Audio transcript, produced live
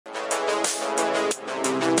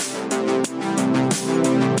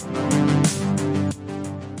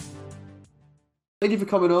Thank you for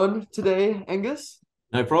coming on today, Angus.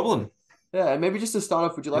 No problem. Yeah, and maybe just to start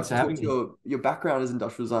off, would you like Thanks to for talk having to me. your background as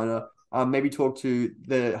industrial designer? Maybe talk to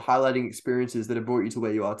the highlighting experiences that have brought you to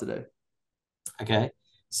where you are today. Okay.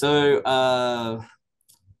 Been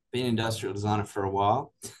an industrial designer for a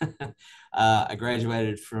while. I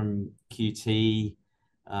graduated from QT,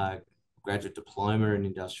 uh, graduate diploma in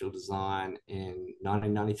industrial design in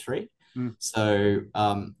 1993. Mm,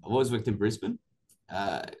 I've always worked in Brisbane.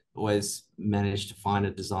 Uh, Always managed to find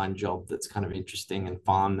a design job that's kind of interesting and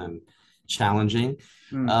fun and challenging.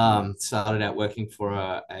 mm, Started out working for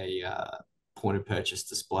a point of purchase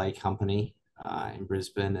display company in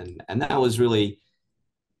Brisbane, and that was really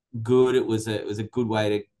good. It was a good way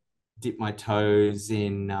to dip my toes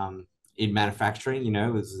in manufacturing.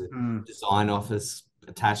 It was a mm. design office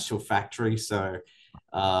attached to a factory, so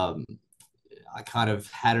um, I kind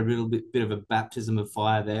of had a little bit of a baptism of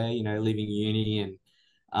fire there. Leaving uni and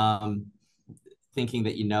um, thinking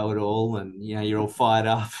that you know it all, and you're all fired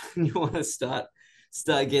up and you want to start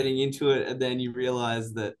getting into it, and then you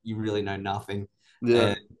realize that you really know nothing.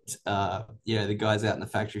 Yeah. And the guys out in the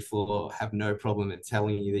factory floor have no problem in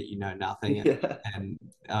telling you that you know nothing, and Yeah.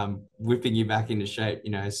 and whipping you back into shape.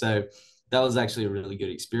 So that was actually a really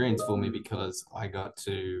good experience for me because I got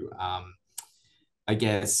to I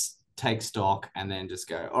guess take stock and then just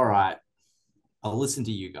go, all right, I'll listen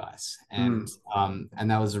to you guys. and Mm, and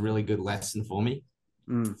that was a really good lesson for me.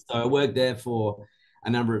 mm, So I worked there for a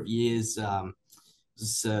number of years.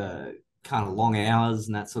 Just kind of long hours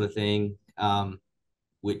and that sort of thing,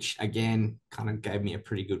 which again kind of gave me a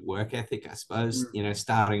pretty good work ethic, I suppose. mm.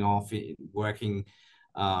 Starting off working,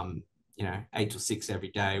 8 to 6 every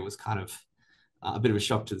day was kind of a bit of a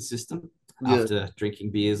shock to the system Yeah. after drinking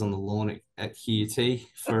beers on the lawn at QUT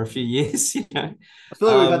for a few years. I feel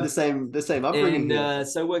like we've had Um, the same upbringing and here.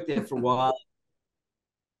 so I worked there for a while.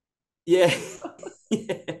 Yeah.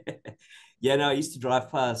 Yeah, no, I used to drive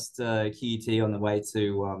past QUT on the way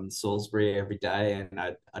to Salisbury every day, and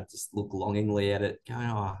I'd just look longingly at it, going,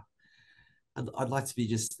 "Oh, I'd like to be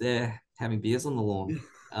just there having beers on the lawn."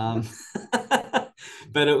 Um,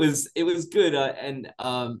 but it was good, and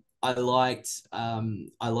I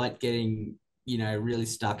liked getting really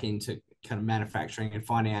stuck into kind of manufacturing and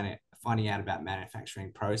finding out about manufacturing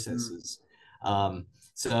Mm, processes.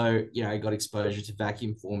 I got exposure to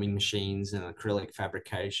vacuum forming machines and acrylic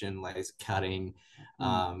fabrication, laser cutting.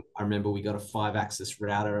 mm. I remember we got a 5-axis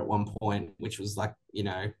router at one point, which was like,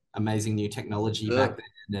 amazing new technology Yeah. back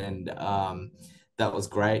then. And that was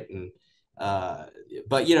great. And uh,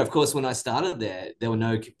 but of course, when I started there were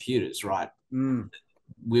no computers, right? Mm,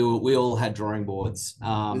 We all had drawing boards,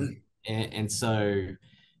 yeah. and so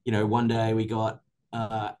one day we got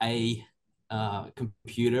a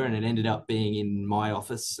computer, and it ended up being in my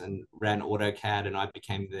office and ran AutoCAD, and I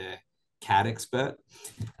became the CAD expert,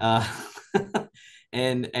 uh,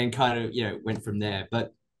 and kind of went from there.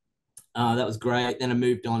 But that was great. Then I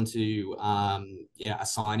moved on to a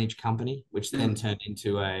signage company, which then Mm. turned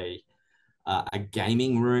into a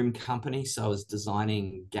gaming room company. So I was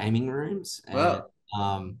designing gaming rooms, and Wow.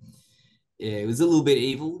 um, yeah, it was a little bit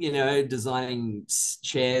evil, designing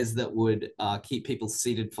chairs that would keep people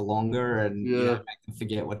seated for longer and Yeah. make them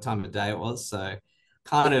forget what time of day it was. So They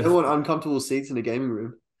kind don't of, want uncomfortable seats in a gaming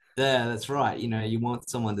room. yeah, that's right. You want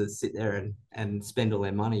someone to sit there and spend all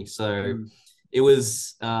their money. So Mm, it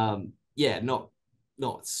was yeah, not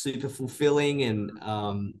super fulfilling, and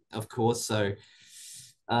of course, so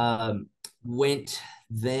um went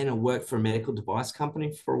then and worked for a medical device company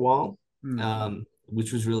for a while, mm,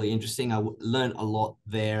 which was really interesting. Learned a lot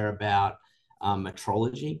there about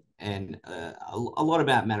metrology and a lot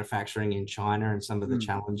about manufacturing in China and some of the mm.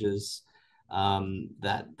 challenges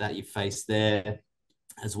that you face there,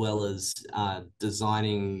 as well as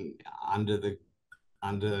designing under the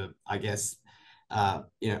under, I guess,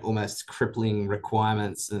 almost crippling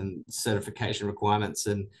requirements and certification requirements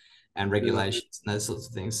and Yeah. regulations and those sorts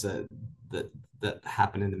of things that that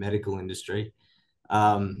happen in the medical industry.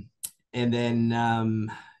 Um, and then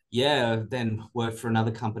then worked for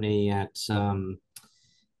another company at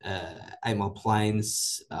 8 Mile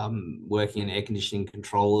Plains, working in air conditioning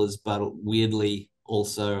controllers, but weirdly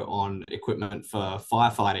also on equipment for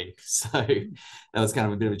firefighting. So that was kind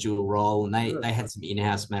of a bit of a dual role, and they Yeah. they had some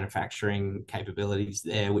in-house manufacturing capabilities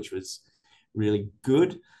there, which was really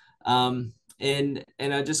good. And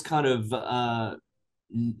I just kind of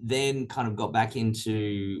then kind of got back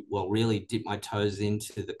into, well, really dipped my toes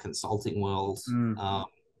into the consulting world. Mm.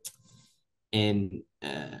 And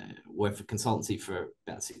worked for consultancy for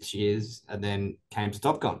about 6 years, and then came to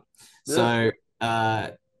Topcon. Yeah. So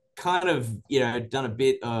kind of, done a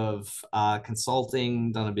bit of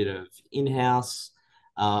consulting, done a bit of in-house.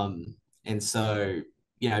 And so,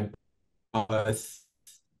 both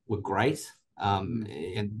were great.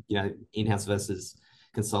 And, in-house versus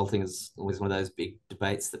consulting is always one of those big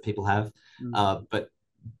debates that people have. But,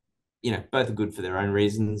 both are good for their own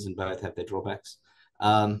reasons and both have their drawbacks.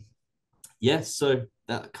 So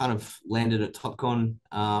that kind of landed at Topcon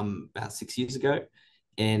about 6 years ago.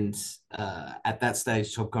 And at that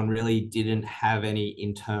stage, Topcon really didn't have any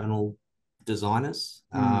internal designers.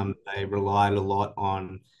 They relied a lot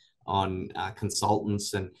on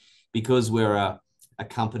consultants. And because we're a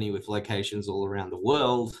company with locations all around the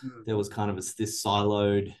world, there was kind of this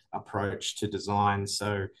siloed approach to design.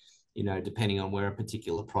 So, depending on where a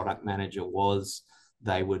particular product manager was,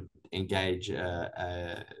 they would engage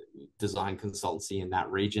a design consultancy in that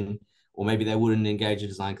region, or maybe they wouldn't engage a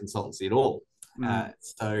design consultancy at all.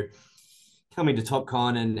 So coming to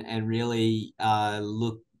Topcon and really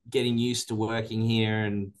getting used to working here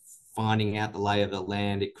and finding out the lay of the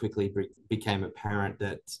land, it quickly became apparent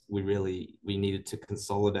that we needed to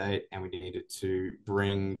consolidate and we needed to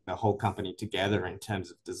bring the whole company together in terms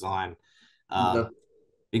of design.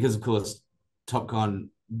 Because of course, Topcon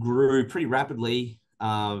grew pretty rapidly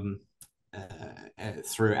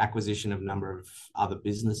through acquisition of a number of other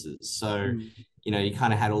businesses. So, you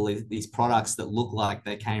kind of had all these products that look like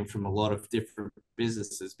they came from a lot of different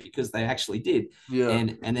businesses because they actually did.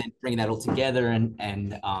 And then bringing that all together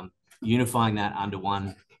and unifying that under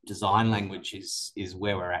one design language is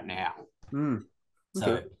where we're at now. Okay.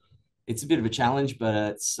 So it's a bit of a challenge,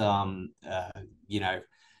 but it's a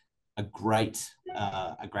great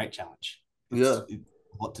challenge. It's a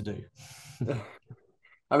lot to do.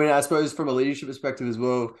 I mean, I suppose from a leadership perspective as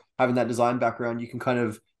well, having that design background, you can kind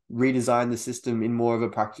of redesign the system in more of a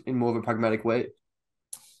pragmatic way.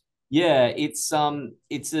 Yeah, it's from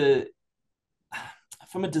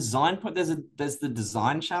a design point, there's the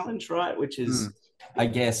design challenge, right? Which is, I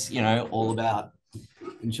guess, all about,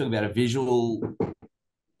 when you talk about a visual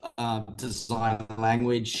design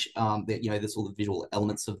language, that there's all the visual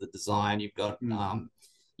elements of the design. You've got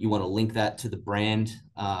you want to link that to the brand.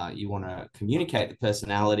 You want to communicate the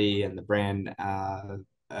personality and the brand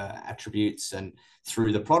attributes and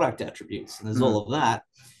through the product attributes. And there's all of that.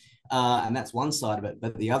 And that's one side of it.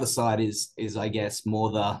 But the other side is I guess, more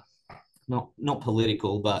the not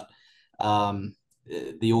political, but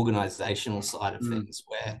the organizational side of things,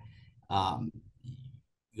 where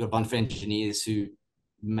you've got a bunch of engineers who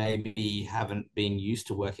maybe haven't been used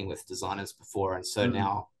to working with designers before. And so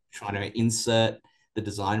now trying to insert the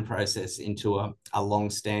design process into a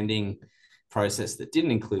long-standing process that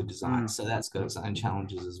didn't include design. So that's got its own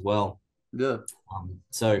challenges as well.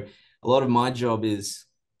 So a lot of my job is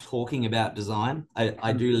talking about design.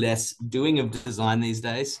 I do less doing of design these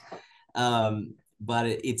days. But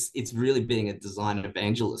it's really being a design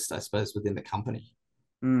evangelist, I suppose, within the company.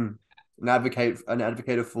 An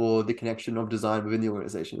advocator for the connection of design within the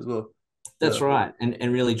organization as well. That's right.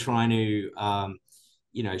 And really trying to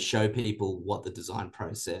show people what the design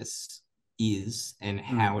process is and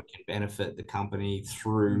how it can benefit the company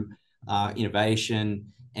through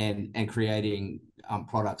innovation and creating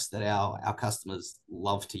products that our customers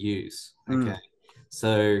love to use. Okay.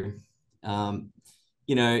 So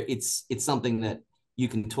it's something that you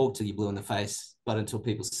can talk to you blue in the face, but until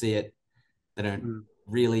people see it, they don't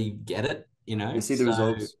really get it. You see the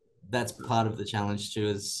results. That's part of the challenge too,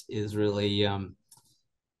 is really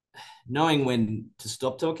knowing when to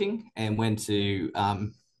stop talking and when to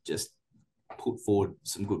just put forward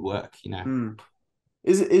some good work.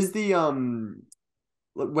 Is the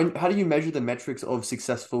how do you measure the metrics of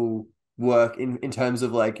successful work in terms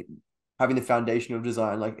of like having the foundation of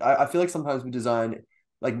design? Like I feel like sometimes with design,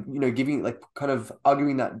 like giving, like, kind of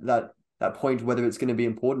arguing that point whether it's going to be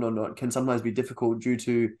important or not can sometimes be difficult due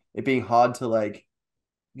to it being hard to, like,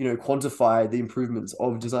 quantify the improvements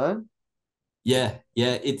of design. Yeah,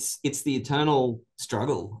 it's the eternal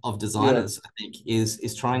struggle of designers. I think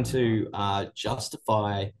is trying to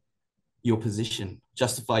justify your position,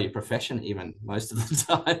 justify your profession, even most of the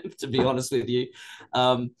time, to be honest with you.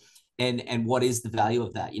 And what is the value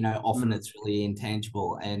of that? Often it's really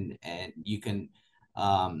intangible, and you can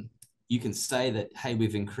say that, hey,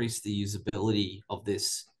 we've increased the usability of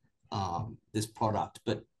this product,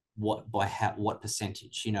 but what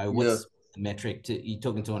percentage? What's the metric? You're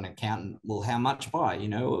talking to an accountant. Well, how much by?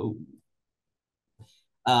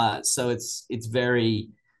 So it's very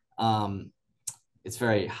hard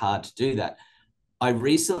to do that. I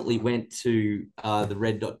recently went to the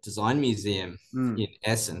Red Dot Design Museum in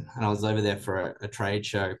Essen, and I was over there for a trade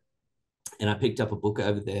show. and I picked up a book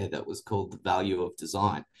over there that was called The Value of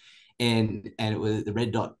Design, and it was the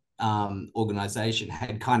Red Dot organization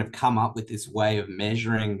had kind of come up with this way of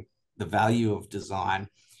measuring the value of design,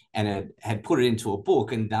 and it had put it into a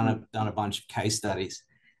book and done a bunch of case studies.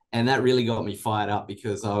 And that really got me fired up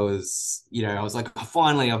because I was like, oh,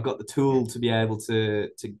 finally, I've got the tool to be able to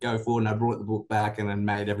go forward. And I brought the book back and then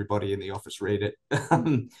made everybody in the office read it.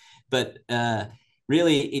 But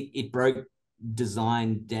really, it broke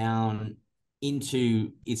design down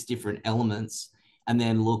into its different elements, and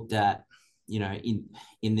then looked at, in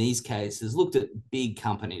these cases, looked at big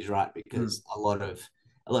companies, right? Because a lot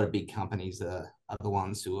of big companies are the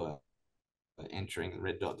ones who are entering the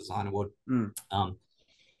Red Dot Design Award. Um,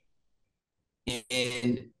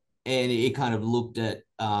 and it kind of looked at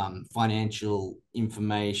financial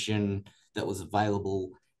information that was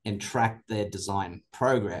available and tracked their design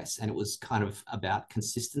progress. And it was kind of about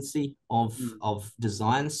consistency of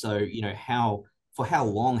design. So, for how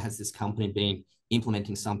long has this company been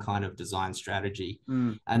implementing some kind of design strategy?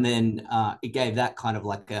 And then it gave that kind of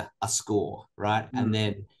like a score, right? And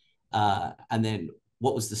then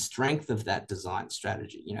what was the strength of that design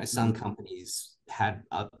strategy? Some companies had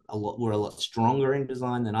were a lot stronger in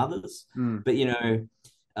design than others, but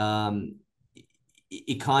um,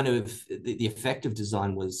 it kind of the effect of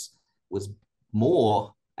design was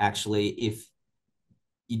more actually if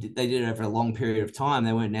they did it over a long period of time.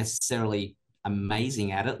 They weren't necessarily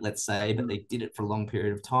amazing at it, let's say, but they did it for a long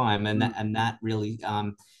period of time, and that really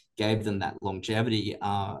gave them that longevity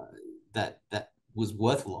that was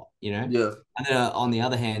worth a lot. Yeah. And then on the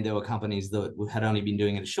other hand, there were companies that had only been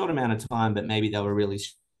doing it a short amount of time, but maybe they were really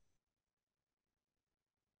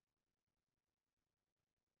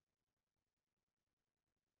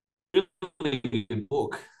good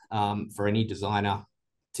book for any designer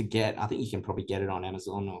to get. I think you can probably get it on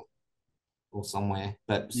Amazon or somewhere.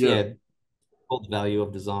 But Yeah. called The Value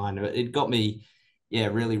of Design. It got me,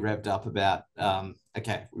 really revved up about,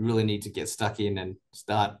 okay, we really need to get stuck in and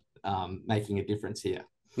start making a difference here.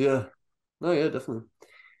 Yeah. No, yeah, definitely.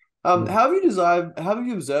 Mm. How have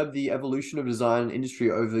you observed the evolution of design industry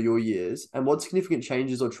over your years, and what significant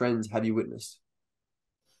changes or trends have you witnessed?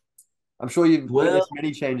 I'm sure you've Well, witnessed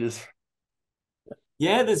many changes.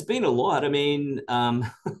 yeah, there's been a lot. I mean,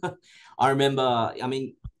 I remember,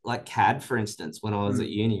 like CAD, for instance, when I was at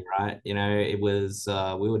uni, right? It was,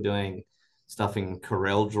 we were doing stuff in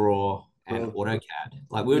Corel Draw and Cool. AutoCAD.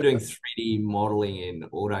 Like we were doing Yeah. 3D modeling in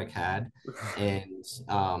AutoCAD. And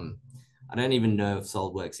I don't even know if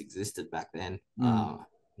SolidWorks existed back then.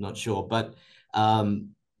 Not sure. But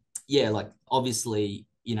yeah, like obviously,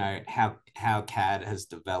 how CAD has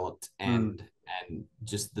developed, and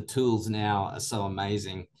just the tools now are so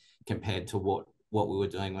amazing compared to what we were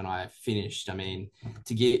doing when I finished. I mean,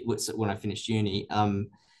 when I finished uni,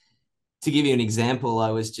 to give you an example,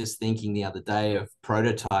 I was just thinking the other day of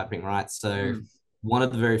prototyping, right? So one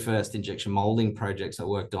of the very first injection molding projects I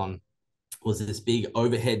worked on was this big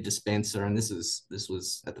overhead dispenser, and this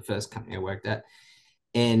was at the first company I worked at,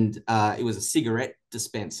 and it was a cigarette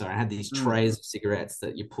dispenser. I had these trays of cigarettes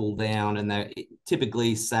that you pull down, and they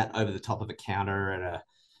typically sat over the top of a counter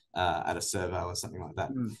at a servo or something like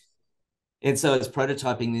that. And so I was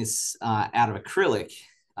prototyping this out of acrylic,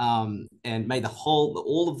 and made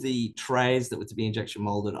all of the trays that were to be injection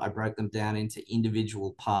molded. I broke them down into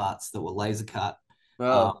individual parts that were laser cut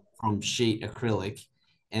Wow. from sheet acrylic,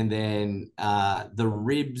 and then the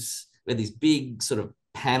ribs were these big sort of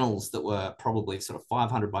panels that were probably sort of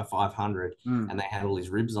 500 by 500, and they had all these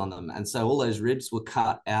ribs on them. And so all those ribs were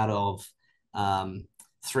cut out of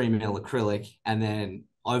 3mm acrylic, and then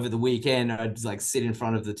over the weekend I'd like sit in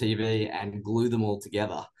front of the TV and glue them all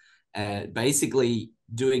together, and basically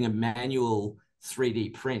doing a manual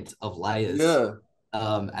 3D print of layers. Yeah.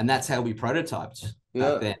 And that's how we prototyped back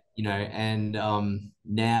Yeah. then, and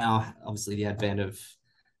now obviously the advent of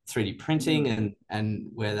 3D printing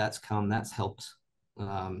and where that's helped,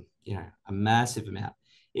 a massive amount.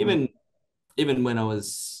 Even even when I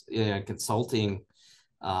was, consulting,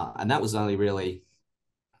 and that was only really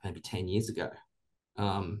maybe 10 years ago.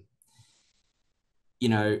 Um,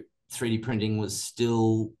 3D printing was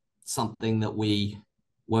still something that we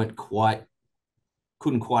weren't quite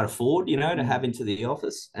couldn't quite afford, to have into the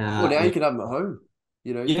office. Well, now you We can have them at home.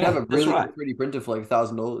 You can have Yeah, a that's really right. good 3D printer for like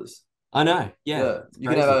 $1,000. I know. Yeah, Yeah. it's You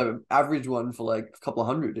can have crazy. an average one for like a couple of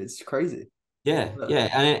hundred. It's crazy. Yeah, Yeah. yeah,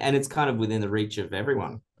 and it's kind of within the reach of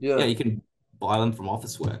everyone. Yeah, Yeah. you can buy them from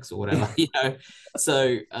Officeworks or whatever,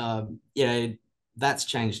 So that's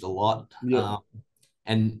changed a lot. Yeah.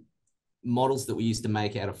 And models that we used to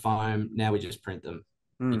make out of foam, now we just print them,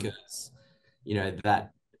 Mm. because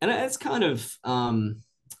that, and it's kind of,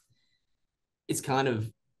 it's kind of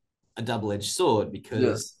a double-edged sword Yeah.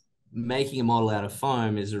 because making a model out of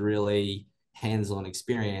foam is a really hands-on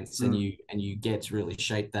experience, and Mm. you get to really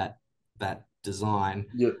shape that design.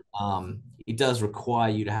 Yeah. It does require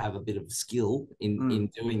you to have a bit of skill Mm. in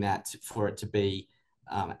doing that for it to be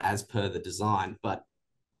as per the design, but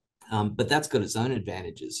that's got its own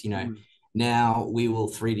advantages. Mm. Now we will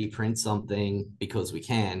 3D print something because we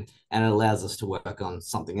can, and it allows us to work on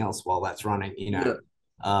something else while that's running. Yeah.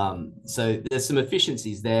 So there's some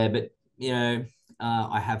efficiencies there, but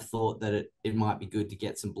I have thought that it might be good to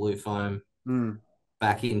get some blue foam Mm.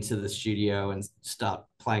 back into the studio and start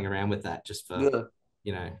playing around with that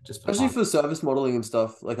Yeah. just for Especially fun. for service modeling and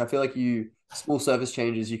stuff. Like I feel like small service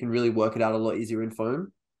changes, you can really work it out a lot easier in foam. Yeah.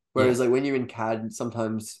 Whereas like when you're in CAD,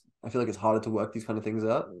 sometimes I feel like it's harder to work these kind of things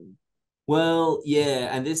out. Well,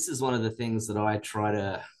 yeah, and this is one of the things that I try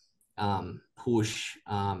to push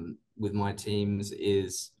with my teams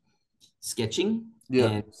is sketching Yeah,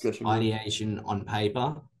 and sketching, yeah. ideation on paper.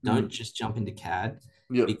 Don't Mm. just jump into CAD,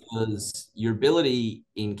 Yeah. because your ability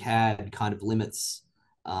in CAD kind of limits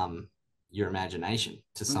um, your imagination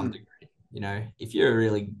to some Mm. degree. If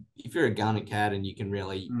you're a gun at CAD and you can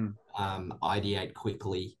really Mm. ideate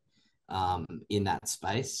quickly in that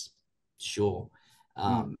space, sure.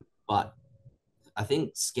 Mm. But I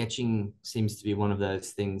think sketching seems to be one of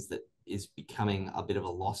those things that is becoming a bit of a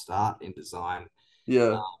lost art in design.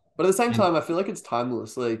 Yeah. Um, But at the same and time, I feel like it's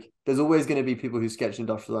timeless. Like there's always going to be people who sketch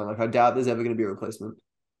industrial design. Like I doubt there's ever going to be a replacement. You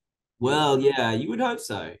know? well, yeah, you would hope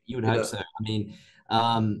so. You would hope Yeah. so. I mean,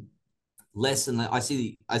 um, less and less,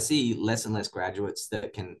 I see less and less graduates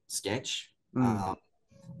that can sketch, Mm.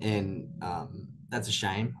 and that's a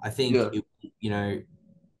shame. I think Yeah.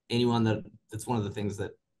 anyone that's one of the things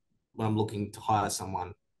that when I'm looking to hire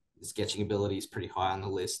someone, the sketching ability is pretty high on the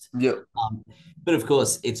list. Yeah. Um, but of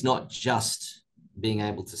course, it's not just being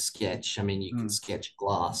able to sketch. I mean, you can Mm. sketch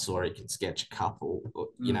glass, or you can sketch a cup, or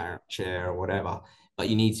Mm. chair or whatever. But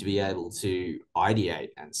you need to be able to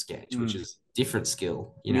ideate and sketch, which Mm. is a different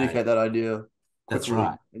skill. Communicate that idea That's quickly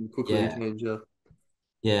right. and quickly Yeah, change. Yeah.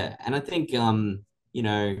 yeah. And I think you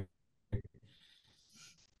know,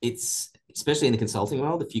 it's especially in the consulting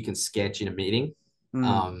world, if you can sketch in a meeting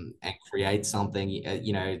Mm. and create something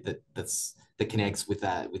that connects with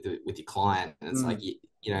with your client, and it's like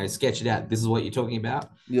Mm. sketch it out, this is what you're talking about.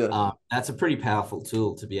 Yeah. That's a pretty powerful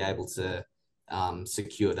tool to be able to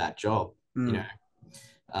secure that job. you know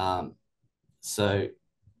Mm. um, so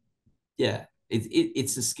yeah,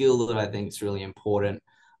 it's a skill that I think is really important,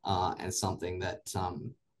 and something that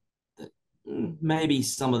maybe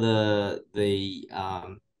some of the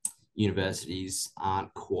universities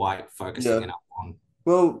aren't quite focusing Yeah. enough on.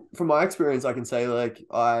 Well, from my experience, I can say like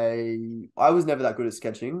I was never that good at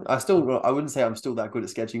sketching. I wouldn't say I'm still that good at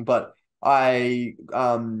sketching, but I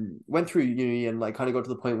went through uni and like kind of got to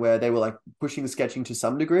the point where they were like pushing sketching to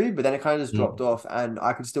some degree, but then it kind of just dropped Mm. off and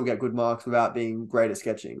I could still get good marks without being great at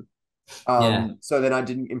sketching. Yeah. So then I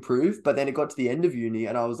didn't improve, but then it got to the end of uni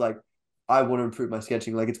and I was like, I want to improve my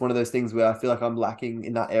sketching. Like it's one of those things where I feel like I'm lacking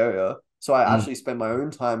in that area. So I Mm. actually spent my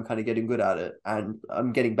own time kind of getting good at it and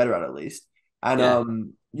I'm getting better at it at least.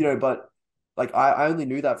 And Yeah. but like I only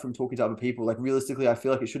knew that from talking to other people. Like realistically, I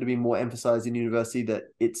feel like it should have been more emphasized in university that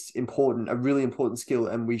it's important, a really important skill,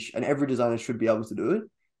 and and every designer should be able to do it.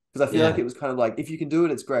 Because I feel like Yeah. it was kind of like if you can do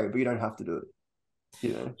it, it's great, but you don't have to do it.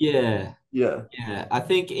 You know? Yeah. Yeah. Yeah. I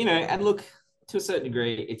think, and look, to a certain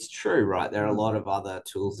degree, it's true, right? There are a Mm. lot of other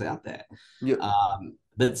tools out there. Yeah.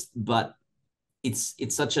 But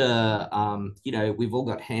it's such a we've all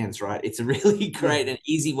got hands, right? It's a really Yeah. great and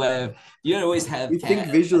easy way of, you don't always have We think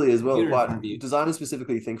a visually as well, computer in quite front of you. designers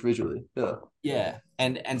specifically think visually. Yeah. Yeah,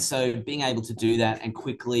 and so being able to do that and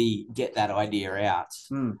quickly get that idea out,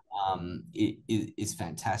 Mm. is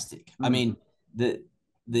fantastic. I Mm. mean,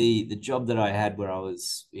 the job that I had where I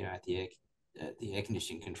was, at the air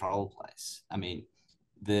conditioning control place. I mean,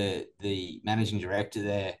 the managing director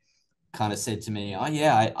there kind of said to me, "Oh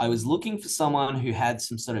yeah, I was looking for someone who had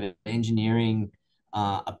some sort of engineering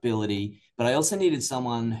ability, but I also needed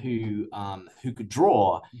someone who could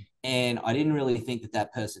draw." And I didn't really think that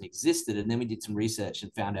that person existed. And then we did some research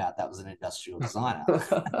and found out that was an industrial designer.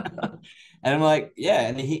 And I'm like, yeah.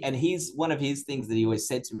 And he's one of his things that he always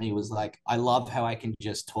said to me was like, I love how I can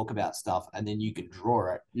just talk about stuff and then you can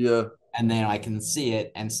draw it, Yeah. and then I can see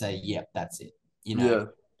it and say, yep, that's it. You know, Yeah.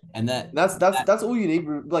 and that That's that that's all you need.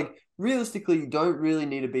 Like realistically, you don't really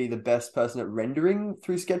need to be the best person at rendering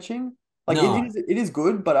through sketching. Like no, it is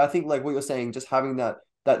good, but I think like what you're saying, just having that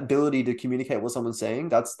ability to communicate what someone's saying,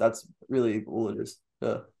 that's really all it is.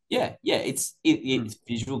 Yeah. yeah, yeah, Mm. it's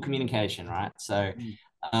visual communication, right? So Mm.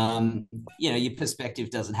 Um, your perspective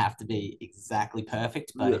doesn't have to be exactly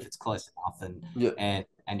perfect, but Yeah. if it's close enough and Yeah.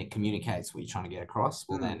 it communicates what you're trying to get across,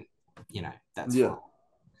 well Mm. then, that's Yeah. fine.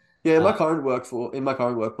 Yeah, Uh, in my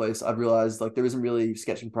current workplace, I've realized like there isn't really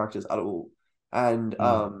sketching practice at all. And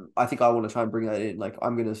mm, I think I want to try and bring that in. Like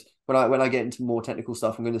I'm gonna when I get into more technical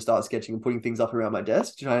stuff, I'm gonna start sketching and putting things up around my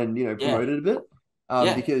desk to try and, yeah, promote it a bit.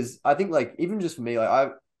 yeah, Because I think like even just for me,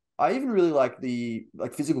 like I even really like the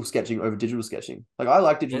like physical sketching over digital sketching. Like I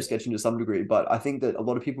like digital yeah. sketching to some degree, but I think that a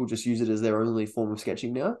lot of people just use it as their only form of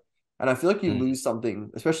sketching now. And I feel like you Mm, lose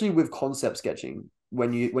something, especially with concept sketching,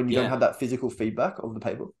 when you don't yeah, have that physical feedback of the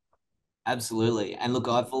paper. absolutely. And look,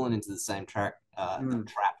 I've fallen into the same Mm.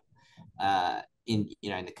 trap in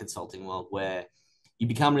the consulting world where you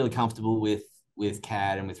become really comfortable with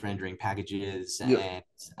CAD and with rendering packages, Yeah.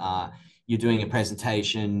 and you're doing a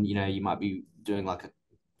presentation. You might be doing like a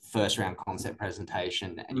first round concept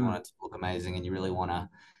presentation, and you want Mm. it to look amazing, and you really want to,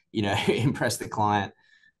 impress the client.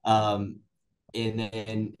 Um,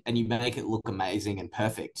 and you make it look amazing and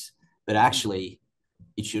perfect, but actually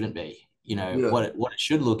it shouldn't be. Yeah. What it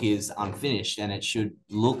should look is unfinished, and it should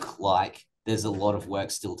look like there's a lot of work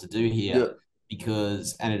still to do here, Yeah.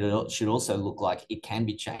 because and it should also look like it can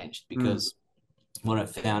be changed, Mm. because what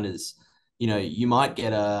I've found is, you might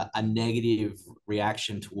get a negative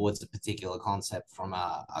reaction towards a particular concept from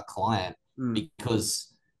a client, Mm.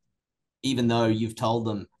 because even though you've told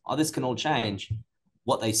them, oh, this can all change,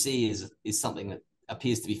 what they see is something that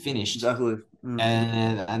appears to be finished, Exactly. Mm.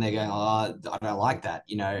 and they're going, oh, I don't like that,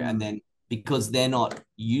 and Mm. then because they're not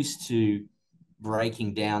used to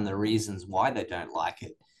breaking down the reasons why they don't like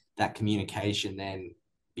it, that communication then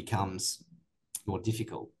becomes more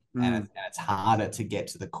difficult, Mm. and it's harder to get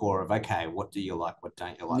to the core of, okay, what do you like, what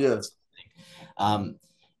don't you like, Yeah. that sort of thing.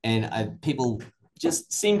 And people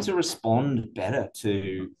just seem to respond better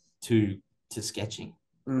to to sketching.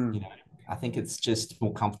 you Mm. know I think it's just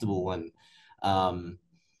more comfortable, um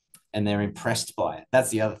and they're impressed by it.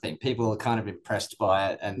 That's the other thing. People are kind of impressed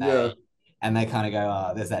by it, and Yeah. they kind of go,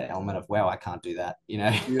 oh, there's that element of, wow, I can't do that.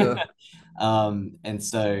 Yeah. And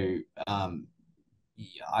so,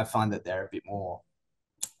 yeah, I find that they're a bit more,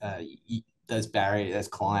 those barriers, those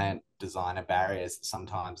client designer barriers that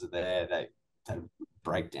sometimes are there, they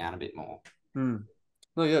break down a bit more. Mm.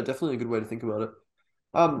 No, yeah, definitely a good way to think about it.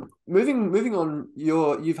 Moving on,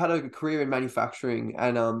 you've had a career in manufacturing,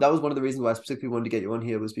 and that was one of the reasons why I specifically wanted to get you on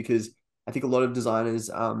here was because I think a lot of designers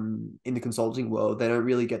in the consulting world, they don't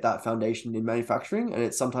really get that foundation in manufacturing, and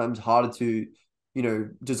it's sometimes harder to,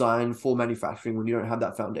 design for manufacturing when you don't have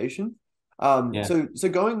that foundation. Yeah. So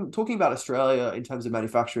talking about Australia in terms of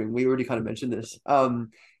manufacturing, we already kind of mentioned this.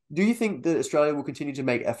 Do you think that Australia will continue to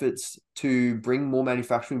make efforts to bring more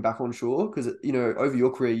manufacturing back on shore? Because, over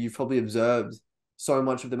your career, you've probably observed so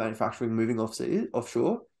much of the manufacturing moving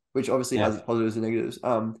offshore, which obviously has Yeah. its positives and negatives.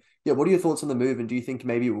 Yeah, what are your thoughts on the move, and do you think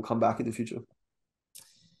maybe it will come back in the future?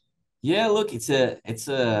 Yeah, look, it's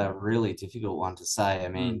a really difficult one to say. I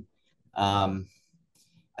Mm. mean, um,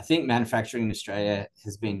 I think manufacturing in Australia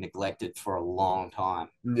has been neglected for a long time.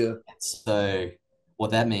 Yeah. And so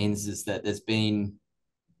what that means is that there's been,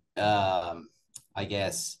 I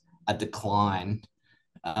guess, a decline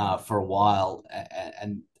for a while,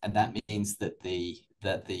 and that means that the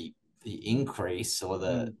increase, or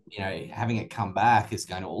the Mm. having it come back, is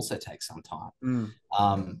going to also take some time. Mm.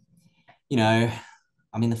 Um, you know,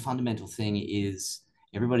 I mean, the fundamental thing is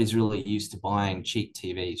everybody's really used to buying cheap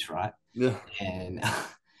TVs, right? Yeah. And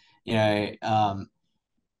you know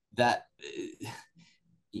that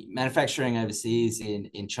manufacturing overseas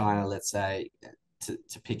in China, let's say,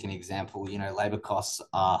 to pick an example, labor costs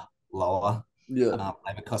are lower. Yeah.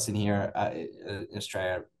 Labor costs in here, in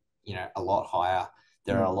Australia, a lot higher.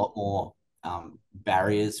 There are a Mm. lot more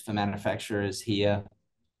barriers for manufacturers here.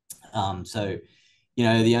 So,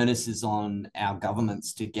 the onus is on our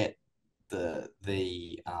governments to get the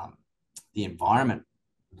environment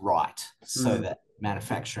right, so Mm. that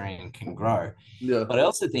manufacturing can grow. Yeah. But I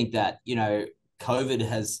also think that, COVID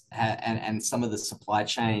and some of the supply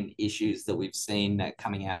chain issues that we've seen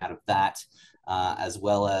coming out of that, as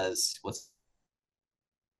well as what's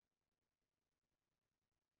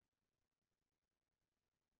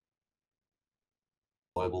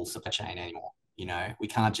global supply chain anymore. We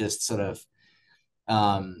can't just sort of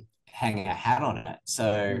hang a hat on it. So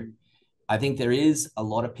Mm. I think there is a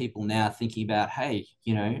lot of people now thinking about, hey,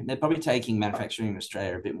 they're probably taking manufacturing in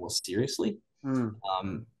Australia a bit more seriously. Mm.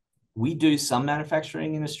 Um, we do some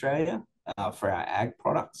manufacturing in Australia for our ag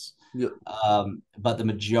products, Yeah. but the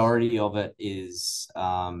majority of it is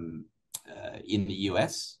in the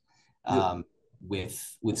US, Yeah.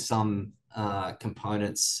 with some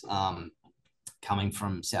components coming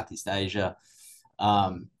from Southeast Asia.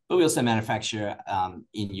 But we also manufacture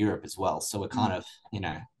in Europe as well. So we're kind Mm.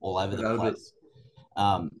 of, all over Right the out of it. place.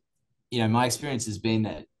 Um, my experience has been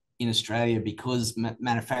that in Australia, because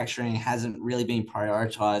manufacturing hasn't really been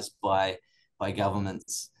prioritized by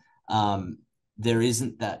governments, there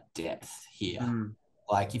isn't that depth here. Mm.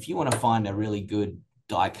 Like if you want to find a really good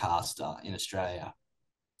die caster in Australia,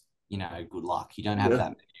 good luck. You don't have Yeah.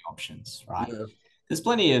 that many options, right? Yeah. There's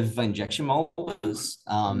plenty of injection molders,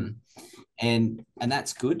 Mm. and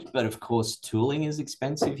that's good. But of course, tooling is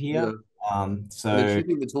expensive Yeah. here. And then So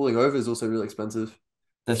shipping the tooling over is also really expensive.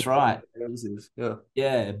 If that's you right. overseas. Yeah.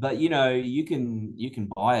 Yeah, but you can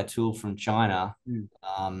buy a tool from China,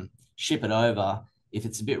 Mm. ship it over. If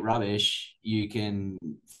it's a bit rubbish, you can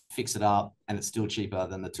fix it up, and it's still cheaper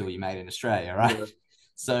than the tool you made in Australia, right? Yeah.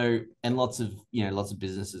 So, and lots of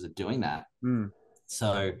businesses are doing that. Mm.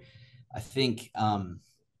 So, I think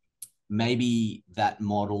maybe that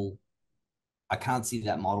model, I can't see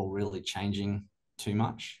that model really changing too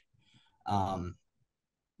much, um,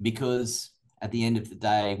 because at the end of the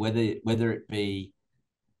day, whether it be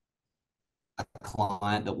a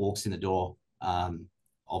client that walks in the door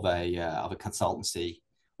of a consultancy,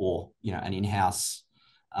 or an in-house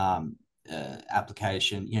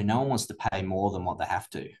application, no one wants to pay more than what they have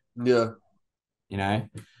to. Yeah. You know,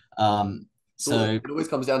 um, So so it always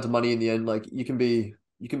comes down to money in the end. Like you can be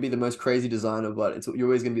the most crazy designer, but you're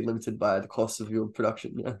always going to be limited by the cost of your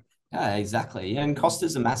production. Yeah. yeah, exactly. And cost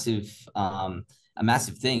is a massive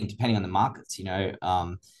thing depending on the markets.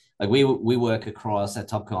 Like we work across at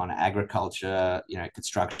Topcon agriculture,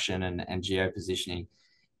 construction and geo-positioning,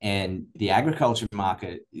 and the agriculture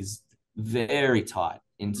market is very tight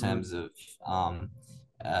in Mm. terms of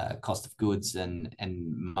cost of goods and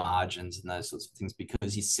margins and those sorts of things,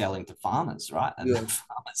 because he's selling to farmers, right? And the Yeah.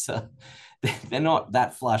 farmers they're not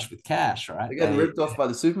that flush with cash, right? They're getting They ripped off by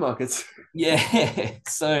the supermarkets. Yeah.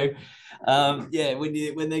 So, yeah,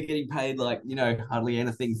 when they're getting paid like hardly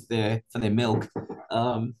anything for their milk,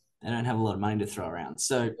 they don't have a lot of money to throw around.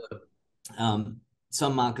 So, um,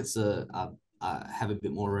 some markets have a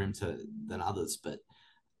bit more room than others, but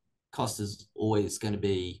cost is always going to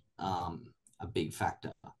be a big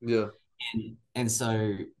factor. Yeah. And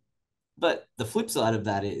so, but the flip side of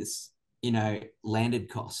that is, landed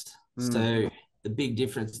cost. Mm. So the big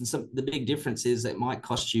difference is it might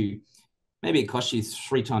cost you, maybe it costs you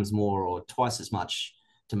 3 times more or twice as much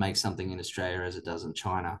to make something in Australia as it does in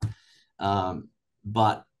China.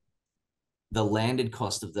 But the landed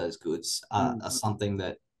cost of those goods Mm. are something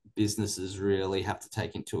that businesses really have to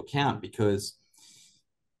take into account, because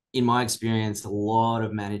in my experience, a lot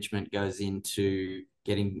of management goes into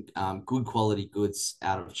getting good quality goods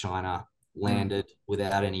out of China Mm. landed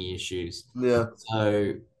without any issues. Yeah.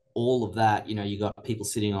 So all of that, you got people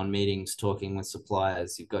sitting on meetings talking with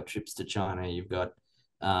suppliers, you've got trips to China, you've got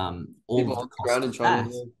all People of the on the ground cost in of China.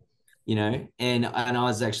 that, and I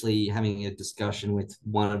was actually having a discussion with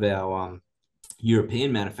one of our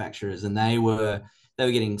European manufacturers, and they were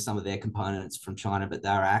getting some of their components from China, but they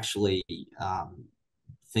were actually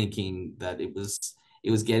thinking that it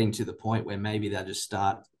was getting to the point where maybe they'll just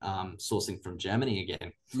start sourcing from Germany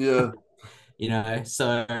again. Yeah.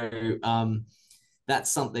 So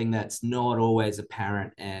that's something that's not always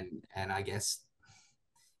apparent, and I guess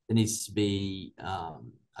there needs to be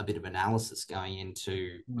a bit of analysis going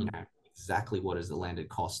into Mm. exactly what is the landed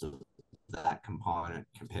cost of that component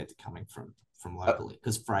compared to coming from Uh, locally,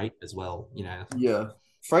 because freight as well, yeah.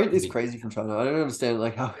 Freight is a is big crazy from China. I don't understand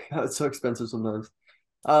like how it's so expensive sometimes.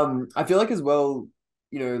 I feel like as well,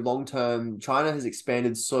 long term, China has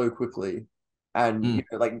expanded so quickly. And mm.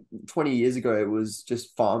 like 20 years ago, it was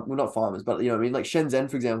just well, not farmers, but I mean, like Shenzhen,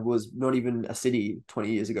 for example, was not even a city 20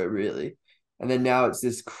 years ago, really. And then now it's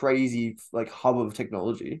this crazy like hub of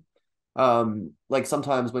technology. Like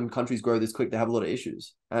sometimes when countries grow this quick, they have a lot of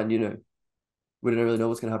issues, and we don't really know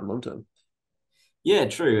what's going to happen long term. Yeah,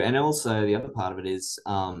 true. And also the other part of it is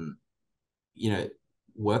you know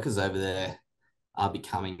workers over there are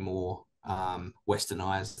becoming more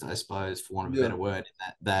westernized, I suppose, for want of a Yeah, better word,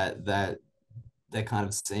 that they're kind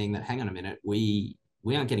of seeing that, hang on a minute, we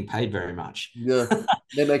aren't getting paid very much. yeah,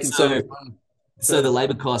 they're making so so much money. so the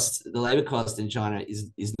labor cost in China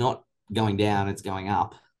is not going down, it's going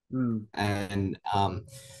up. Mm, And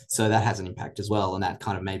so that has an impact as well, and that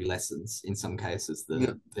kind of maybe lessens in some cases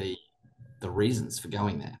yeah, the reasons for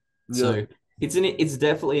going there. yeah, So it's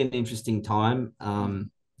definitely an interesting time.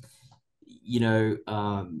 You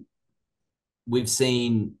know, we've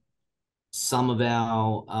seen some of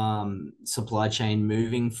our supply chain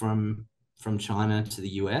moving from China to the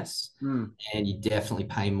US, mm, and you definitely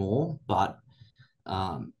pay more, but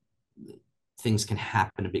um, things can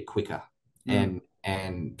happen a bit quicker, Mm.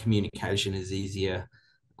 and communication is easier,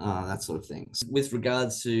 that sort of things. With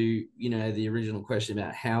regards to, the original question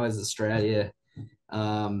about how is Australian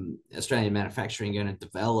manufacturing going to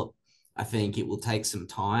develop, I think it will take some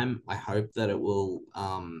time. I hope that it will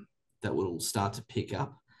start to pick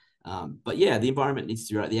up. But yeah, the environment needs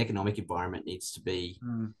to be right. The economic environment needs to be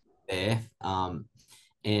Mm. there.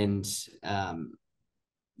 And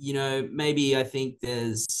maybe I think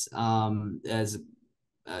there's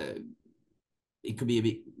uh, it could be a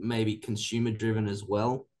bit maybe consumer driven as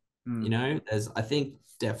well. Mm. There's, I think,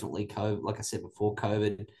 definitely COVID, like I said before,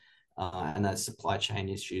 COVID, and those supply chain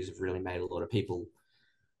issues have really made a lot of people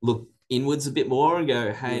look inwards a bit more and go,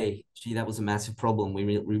 Yeah. hey, gee, that was a massive problem.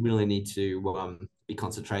 We really need to be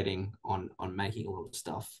concentrating on making a lot of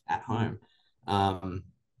stuff at Mm. home. Um,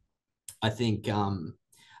 I think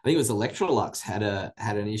it was Electrolux had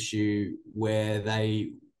an issue where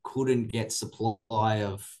they couldn't get supply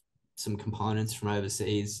of some components from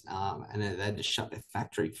overseas, and they had to shut their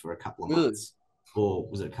factory for a couple of Really? months, or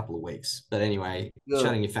was it a couple of weeks? But anyway, Yeah.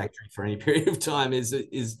 shutting your factory for any period of time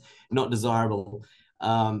is not desirable.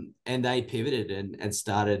 And they pivoted and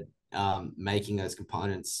started making those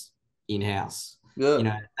components in house.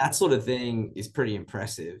 Yeah. That sort of thing is pretty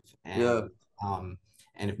impressive, Yeah.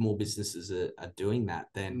 and if more businesses are doing that,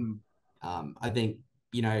 then Mm. I think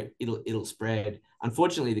it'll spread.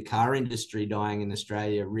 Unfortunately, the car industry dying in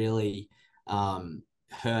Australia really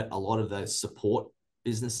hurt a lot of those support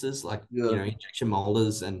businesses, like Yeah. injection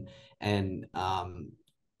molders and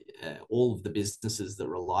all of the businesses that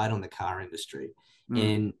relied on the car industry,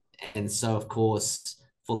 Mm. and so of course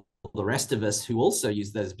for the rest of us who also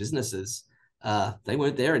use those businesses, they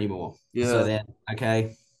weren't there anymore. So Yeah. then,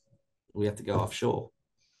 okay, we have to go offshore.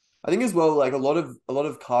 I think as well, like a lot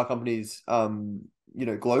of car companies,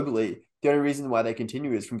 globally, the only reason why they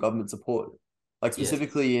continue is from government support. Like Yes.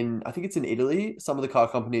 specifically in, I think it's in Italy, some of the car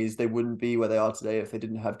companies, they wouldn't be where they are today if they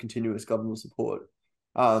didn't have continuous government support.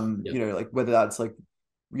 Yep. Like whether that's like,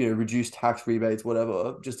 reduced tax rebates,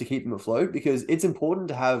 whatever, just to keep them afloat, because it's important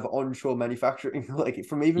to have onshore manufacturing, like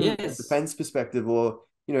from even a Yes. defense perspective or,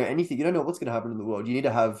 anything. You don't know what's going to happen in the world. You need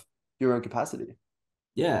to have your own capacity.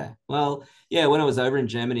 Yeah. Well, yeah. When I was over in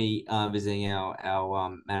Germany, visiting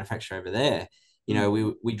our manufacturer over there,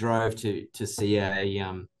 Mm. we drove to see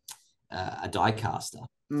a die caster,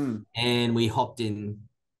 Mm. and we hopped in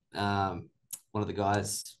um, one of the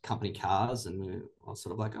guys' company cars, and I was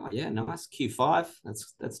sort of like, oh yeah, nice Q5,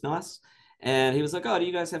 that's nice. And he was like, oh, do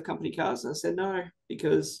you guys have company cars? And I said no,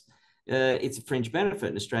 because it's a fringe benefit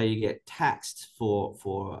in Australia. You get taxed for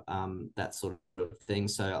that sort of thing,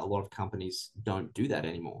 so a lot of companies don't do that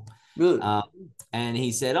anymore. Really? Um, and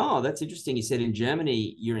he said, oh, that's interesting. He said in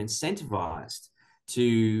Germany you're incentivized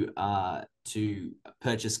to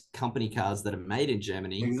purchase company cars that are made in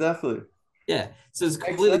Germany. Exactly. Yeah. So it's a Makes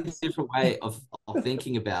completely sense. different way of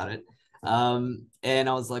thinking about it. And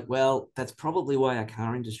I was like, well, that's probably why our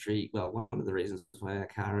car industry, well, one of the reasons why our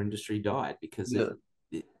car industry died, because Yeah.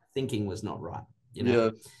 it thinking was not right. I Yeah.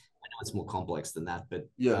 know it's more complex than that, but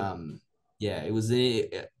Yeah. yeah,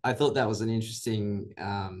 I thought that was an interesting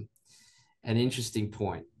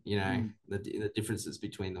point, Mm. the differences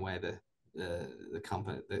between the way the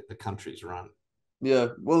company, the countries run. Yeah.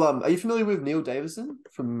 Well, are you familiar with Neil Davison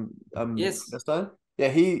from Yes. Clandestine? Yeah,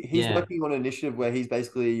 he's Yeah. working on an initiative where he's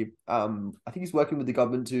basically I think he's working with the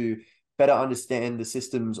government to better understand the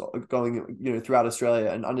systems going, throughout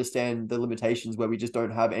Australia and understand the limitations where we just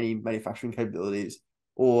don't have any manufacturing capabilities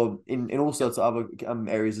or in all Yep. sorts of other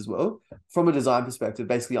areas as well. From a design perspective,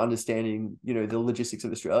 basically understanding, the logistics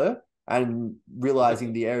of Australia and realizing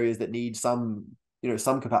Perfect. the areas that need some,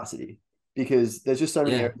 some capacity because there's just so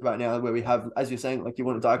many Yeah. areas right now where we have, as you're saying, like you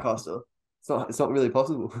want a die caster. It's not really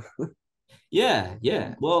possible. Yeah,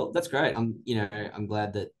 yeah. Well, that's great. I'm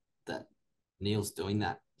glad that Neil's doing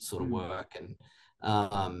that sort of Mm. work, and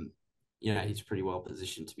he's pretty well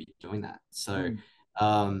positioned to be doing that. So, Mm.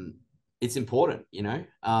 um, it's important.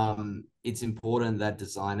 It's important that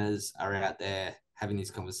designers are out there having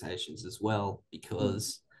these conversations as well, Mm.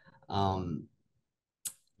 because, um,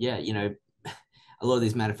 yeah, a lot of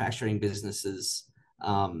these manufacturing businesses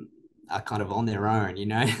um, are kind of on their own,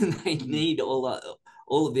 and they Mm. need all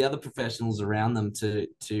of the other professionals around them to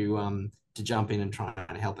jump in and try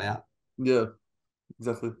and help out. Yeah,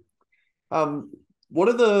 exactly. Um, what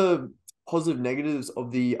are the positive negatives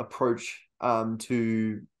of the approach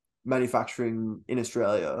to manufacturing in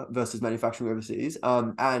Australia versus manufacturing overseas?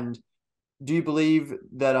 And do you believe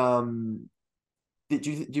that do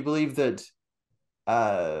you believe that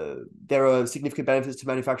there are significant benefits to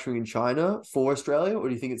manufacturing in China for Australia, or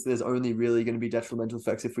do you think there's only really going to be detrimental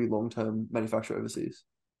effects if we long-term manufacture overseas?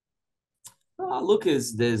 Look,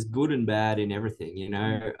 there's good and bad in everything,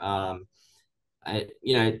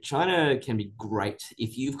 Mm. China can be great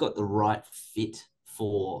if you've got the right fit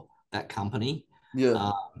for that company. Yeah.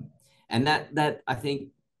 Um, and that I think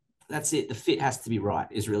that's it. The fit has to be right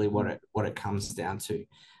is really Mm. what it comes down to.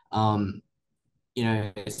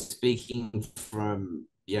 Speaking from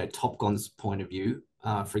Topcon's point of view,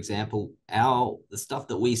 for example, the stuff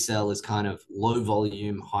that we sell is kind of low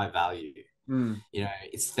volume, high value. Mm.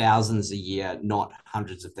 It's thousands a year, not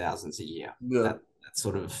hundreds of thousands a year. Yeah.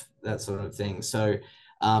 That sort of thing. So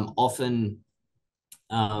often,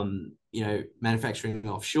 manufacturing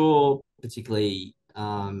offshore, particularly,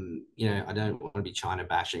 I don't want to be China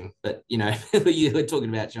bashing, but you were talking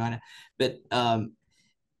about China, but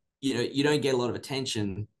you don't get a lot of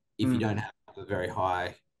attention if you Mm. don't have a very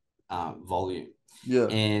high volume. Yeah.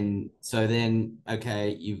 And so then,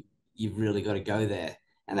 okay, you've really got to go there,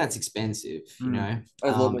 and that's expensive, Mm.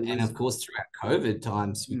 There's a lot more and risk. of course, throughout COVID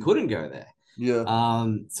times, we Mm. couldn't go there. Yeah.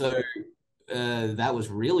 So that was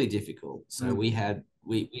really difficult. So Mm. we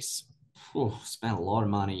spent a lot of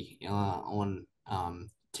money on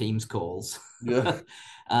Teams calls, Yeah.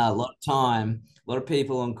 a lot of time, a lot of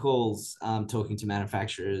people on calls talking to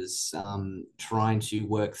manufacturers, trying to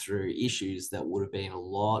work through issues that would have been a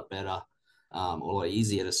lot better, a lot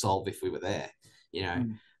easier to solve if we were there. You know,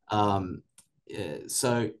 Mm. um,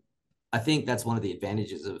 so I think that's one of the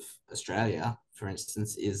advantages of Australia, for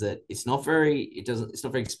instance, is that it's not very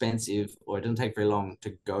expensive, or it doesn't take very long to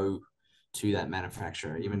go to that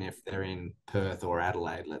manufacturer, even Mm. if they're in Perth or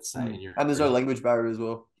Adelaide, let's say, Mm. and you're in And there's no Brisbane. language barrier as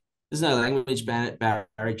well. There's no language barrier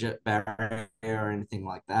or anything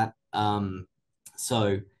like that.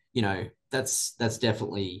 So that's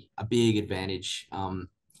definitely a big advantage.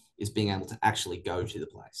 Is being able to actually go to the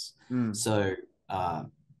place. Mm. So uh,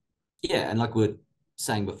 yeah, and like we are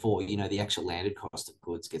saying before, the actual landed cost of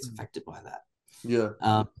goods gets Mm. affected by that. Yeah.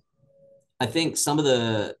 I think some of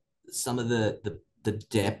the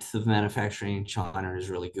depth of manufacturing in China is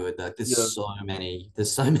really good. Like Yeah.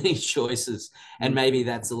 there's so many choices, and Mm. maybe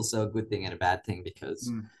that's also a good thing and a bad thing because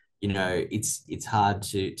Mm. it's hard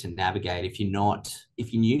to navigate if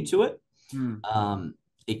you're new to it. Mm.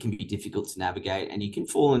 It can be difficult to navigate, and you can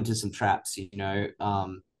fall into some traps.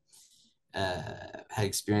 Had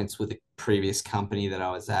experience with a previous company that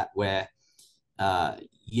I was at where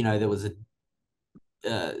there was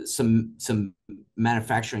some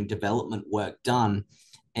manufacturing development work done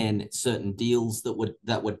and certain deals that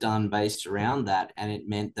were done based around that, and it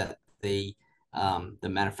meant that the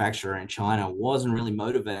manufacturer in China wasn't really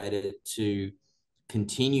motivated to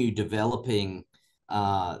continue developing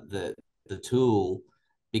the tool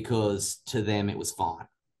because to them it was fine,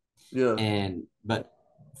 Yeah. and but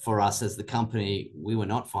for us as the company, we were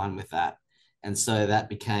not fine with that. And so that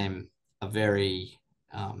became a very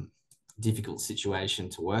difficult situation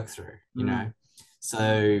to work through, Mm.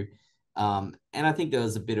 So, and I think there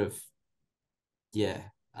was a bit of, yeah,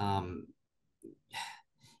 um,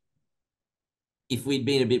 if we'd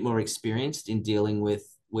been a bit more experienced in dealing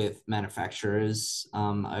with manufacturers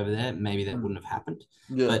over there, maybe that Mm. wouldn't have happened.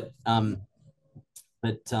 Yeah. But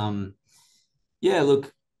but yeah,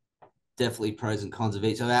 look, definitely pros and cons of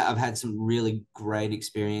each. I've had some really great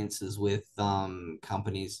experiences with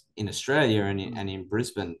companies in Australia Mm. and in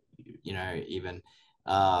Brisbane, even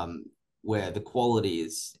um, where the quality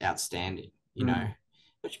is outstanding, Mm.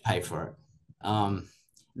 but you pay for it. Um,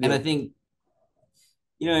 and I Yeah. think,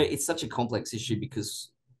 it's such a complex issue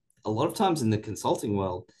because a lot of times in the consulting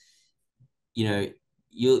world, you know,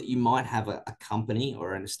 you might have a company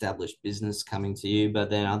or an established business coming to you, but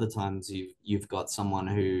then other times you've got someone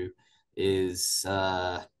who is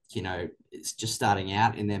it's just starting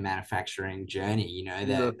out in their manufacturing journey.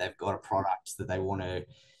 Yeah. They've got a product that they want to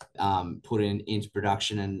put into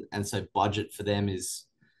production, and so budget for them is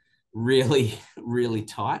really really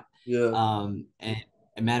tight. Yeah. And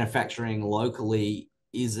manufacturing locally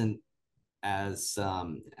isn't as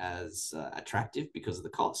attractive because of the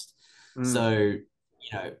cost. Mm. So,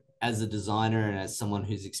 as a designer and as someone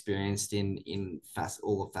who's experienced in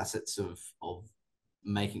all the facets of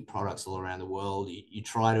making products all around the world, you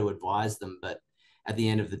try to advise them, but at the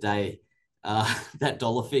end of the day, that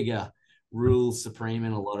dollar figure rules supreme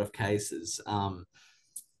in a lot of cases.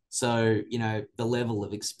 So, the level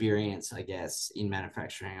of experience, I guess, in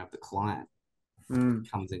manufacturing of the client Mm.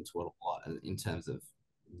 comes into it a lot in terms of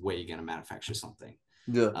where you're going to manufacture something.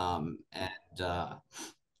 Yeah. And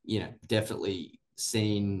definitely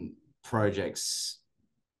seen projects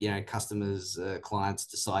customers, clients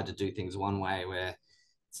decide to do things one way where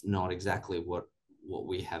it's not exactly what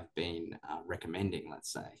we have been recommending,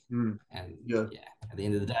 let's say. Mm. And Yeah. yeah, at the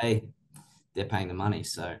end of the day, they're paying the money.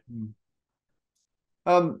 So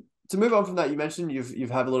Mm. To move on from that, you mentioned you've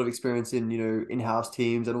had a lot of experience in, in-house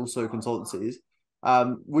teams and also consultancies.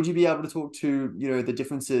 Would you be able to talk to, the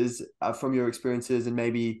differences from your experiences and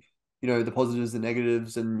maybe, the positives and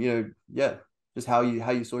negatives and, yeah, just how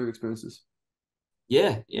you saw your experiences?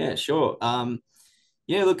 yeah, sure.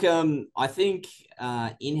 Yeah, look, I think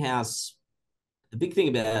in-house, the big thing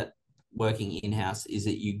about working in-house is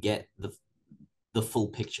that you get the full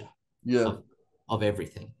picture Yeah. of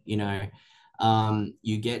everything.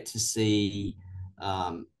 You get to see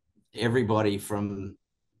um, everybody from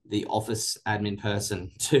the office admin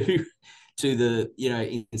person to the,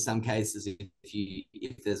 in some cases,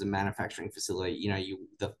 if there's a manufacturing facility,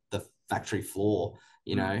 the factory floor,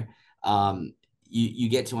 you Mm. know um, you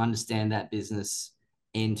get to understand that business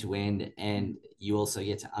end to end, and you also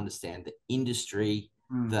get to understand the industry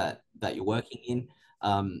Mm. that you're working in.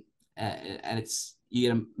 And it's you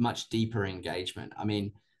get a much deeper engagement. I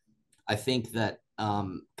mean, I think that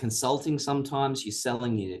consulting, sometimes you're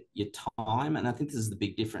selling your time, and I think this is the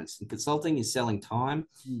big difference. In consulting, you're selling time.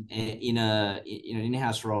 Mm. In an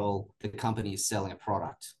in-house role, the company is selling a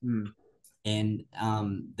product, Mm. and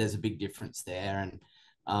there's a big difference there. And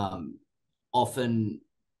um, often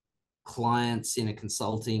clients in a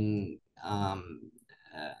consulting uh,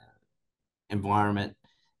 environment,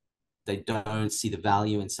 they don't see the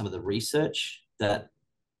value in some of the research that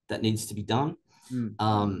needs to be done. Mm.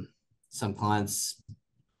 Um, some clients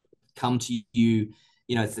come to you,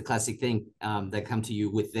 it's the classic thing. They come to you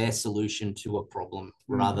with their solution to a problem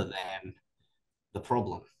Mm. rather than the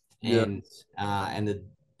problem. Yeah.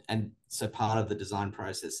 And so part of the design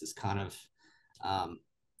process is kind of um,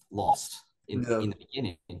 lost Yeah. in the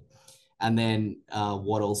beginning. And then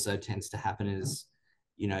what also tends to happen is,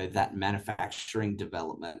 that manufacturing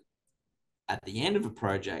development at the end of a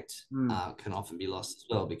project Mm. can often be lost as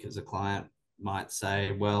well, because a client might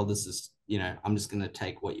say, well, this is, I'm just going to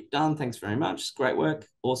take what you've done. Thanks very much. Great work.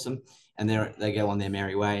 Awesome. And they go on their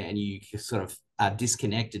merry way, and you sort of are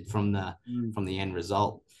disconnected from Mm. the end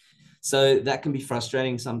result. So that can be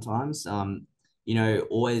frustrating sometimes.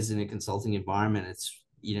 Always in a consulting environment, it's,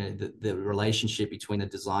 the relationship between the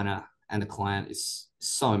designer and the client is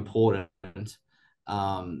so important.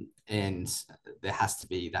 And there has to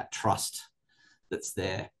be that trust that's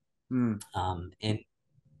there. Mm. And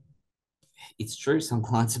it's true, some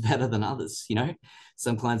clients are better than others.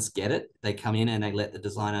 Some clients get it. They come in and they let the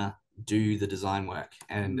designer do the design work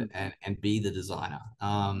and Mm. be the designer.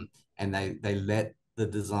 And they let the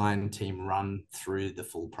design team run through the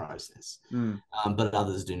full process. Mm. But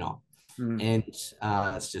others do not. Mm. And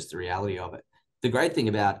it's just the reality of it. The great thing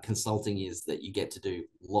about consulting is that you get to do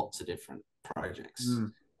lots of different projects.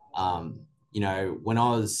 Mm. When I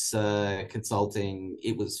was consulting,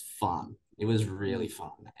 it was fun. It was really Mm.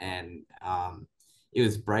 fun. And it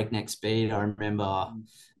was breakneck speed. I remember Mm.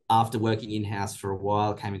 after working in-house for a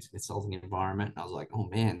while, I came into a consulting environment, and I was like, oh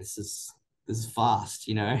man, this is fast.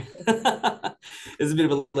 There's a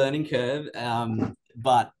bit of a learning curve.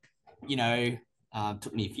 But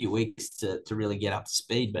took me a few weeks to really get up to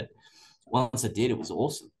speed. But once I did, it was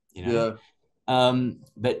awesome. Yeah.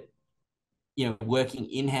 But working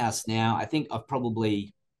in-house now, I think I've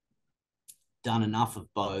probably done enough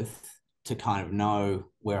of both to kind of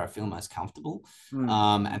know where I feel most comfortable.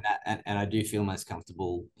 Mm. And I do feel most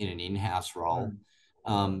comfortable in an in-house role.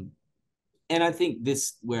 Mm. Um, and I think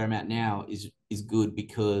this where I'm at now is good,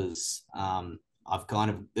 because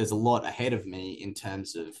there's a lot ahead of me in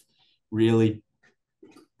terms of really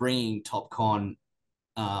bringing Topcon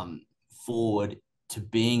forward to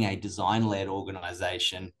being a design-led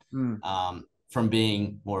organization, Mm. from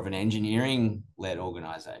being more of an engineering-led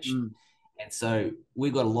organization. Mm. And so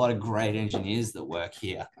we've got a lot of great engineers that work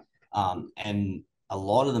here, and a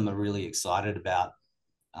lot of them are really excited about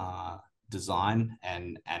design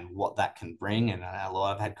and what that can bring. And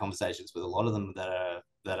I've had conversations with a lot of them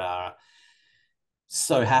that are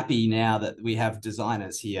so happy now that we have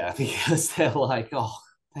designers here, because they're like, oh,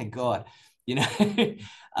 thank God, you know. It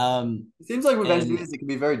seems like with And engineers, it can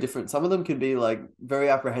be very different. Some of them can be like very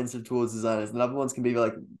apprehensive towards designers, and other ones can be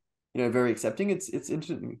like, very accepting. It's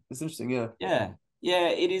interesting. It's interesting, yeah. yeah, yeah,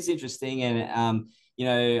 it is interesting. And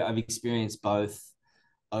I've experienced both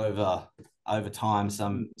over time.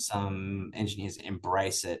 Some engineers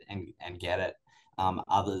embrace it and get it.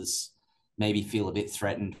 Others maybe feel a bit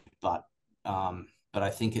threatened, but I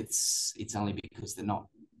think it's only because they're not,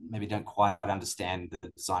 maybe don't quite understand the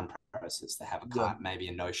design process. They have Yeah. maybe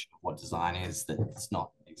a notion of what design is that's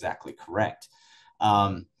not exactly correct.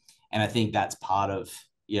 Um, and I think that's part of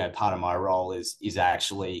my role is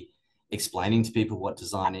actually explaining to people what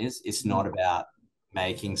design is. It's not about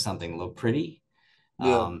making something look pretty.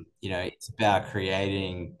 Yeah. It's about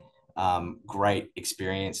creating great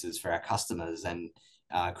experiences for our customers and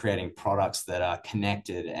creating products that are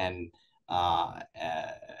connected and are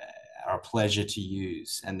a pleasure to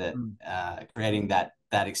use, and that creating that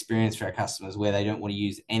experience for our customers where they don't want to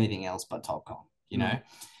use anything else but Topcon.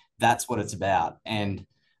 That's what it's about. And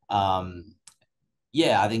I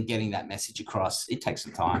think getting that message across, it takes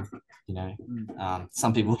some time.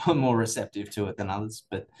 Some people are more receptive to it than others,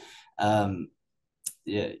 but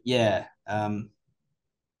yeah, yeah.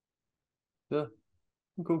 Yeah.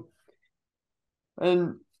 Cool.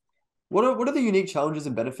 And what are the unique challenges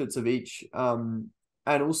and benefits of each? And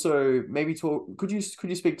also maybe talk. Could you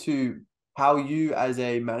speak to how you as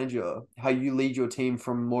a manager, how you lead your team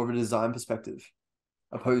from more of a design perspective,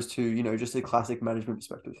 opposed to just a classic management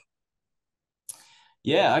perspective?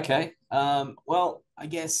 Yeah, okay. Well, I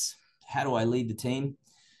guess, how do I lead the team?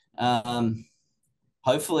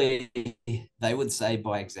 Hopefully they would say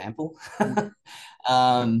by example.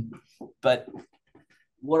 um, but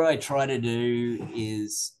what I try to do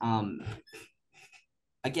is, I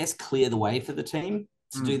guess, clear the way for the team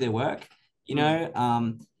to do their work.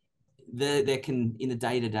 There can, in the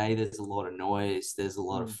day to day, there's a lot of noise. There's a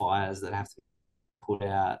lot of fires that have to be put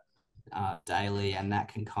out daily, and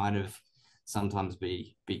that can kind of sometimes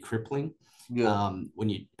be crippling. Yeah.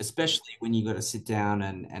 Especially when you got to sit down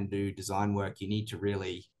and do design work, you need to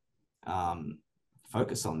really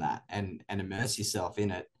focus on that and immerse yourself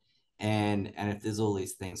in it. And if there's all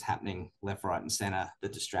these things happening left, right, and center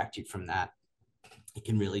that distract you from that, it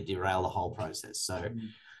can really derail the whole process. So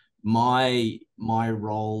my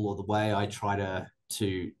role, or the way I try to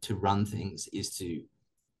run things, is to,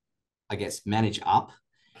 I guess, manage up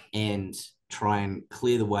and try and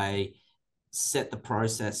clear the way, set the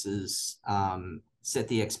processes, set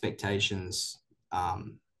the expectations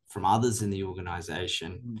from others in the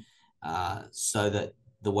organization, so that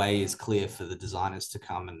the way is clear for the designers to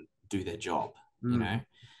come and do their job.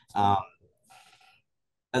 Um,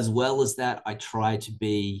 as well as that, I try to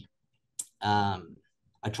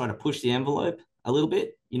push the envelope a little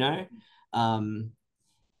bit. I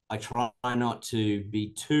try not to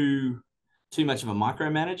be too much of a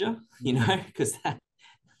micromanager, because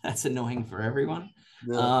that's annoying for everyone.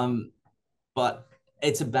 Yeah. But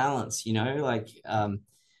it's a balance, like, on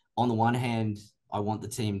the one hand, I want the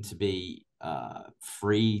team to be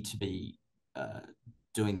free to be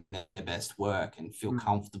doing their best work and feel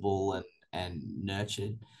comfortable and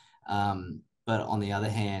nurtured. But on the other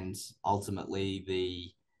hand, ultimately,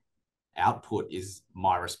 the output is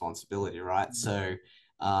my responsibility, right? So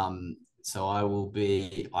I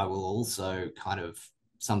will also kind of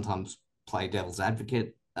sometimes play devil's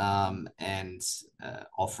advocate, and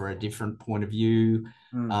offer a different point of view,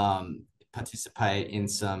 participate in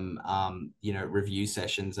some review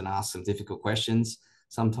sessions and ask some difficult questions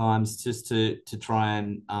sometimes, just to try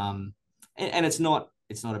and it's not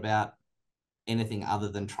about anything other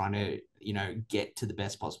than trying to get to the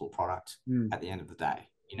best possible product at the end of the day.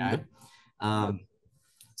 um,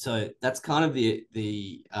 so that's kind of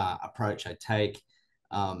the approach I take,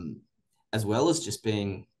 as well as just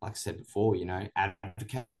being, like I said before,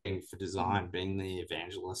 advocating for design, being the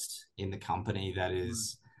evangelist in the company that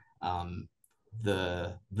is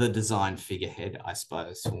the design figurehead, I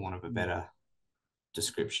suppose, for want of a better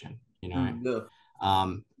description. Yeah.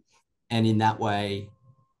 And in that way,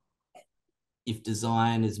 if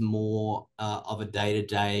design is more of a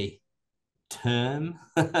day-to-day term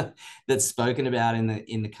that's spoken about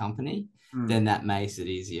in the company, then that makes it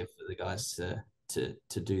easier for the guys to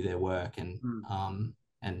do their work and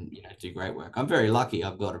do great work. I'm very lucky.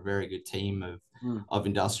 I've got a very good team of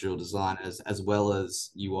industrial designers, as well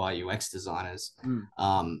as UI UX designers.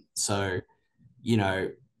 So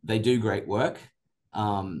they do great work,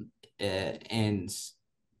 and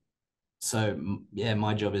so yeah,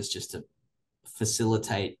 my job is just to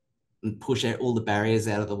facilitate and push out all the barriers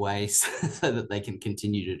out of the way so that they can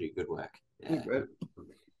continue to do good work. Yeah. Great.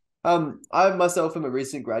 I myself am a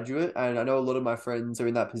recent graduate, and I know a lot of my friends are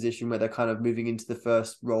in that position where they're kind of moving into the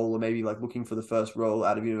first role, or maybe like looking for the first role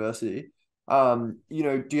out of university. Do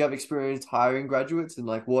you have experience hiring graduates, and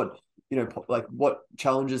like like what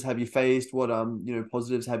challenges have you faced? What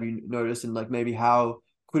positives have you noticed, and like maybe how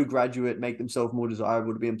could a graduate make themselves more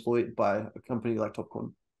desirable to be employed by a company like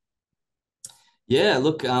Topcon? Yeah,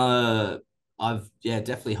 look, I've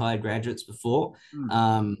definitely hired graduates before.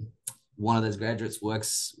 One of those graduates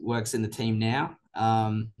works in the team now,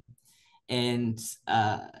 and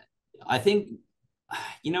I think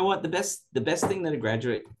you know what, the best thing that a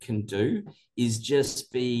graduate can do is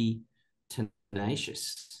just be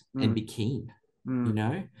tenacious and Mm, be keen, you mm,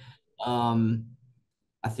 know. um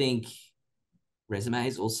I think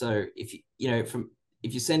resumes also, if from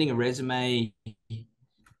if you're sending a resume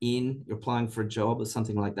in, you're applying for a job or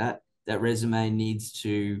something like that, that resume needs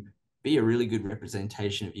to be a really good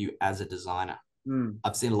representation of you as a designer. mm.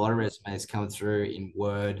 I've seen a lot of resumes come through in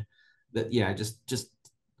Word that, just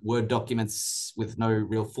Word documents with no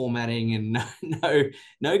real formatting and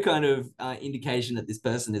no kind of indication that this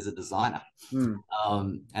person is a designer. Mm,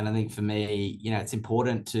 And I think for me, it's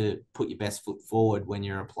important to put your best foot forward when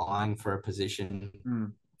you're applying for a position.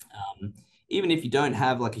 mm, Um, Even if you don't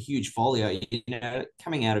have like a huge folio,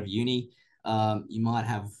 coming out of uni, you might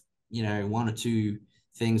have, one or two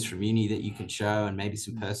things from uni that you can show, and maybe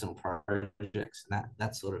some mm, personal projects and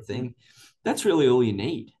that sort of mm. thing. That's really all you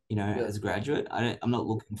need, Yeah. as a graduate. I'm not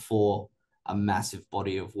looking for a massive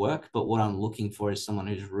body of work, but what I'm looking for is someone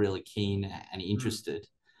who's really keen and Mm, interested,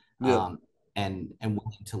 yeah. um, and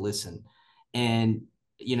willing to listen. And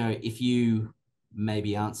if you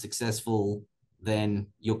maybe aren't successful, then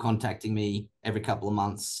you're contacting me every couple of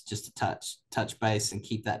months just to touch base and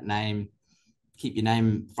keep your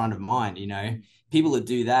name front of mind. People that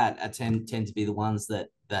do that tend to be the ones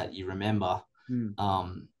that you remember, Mm,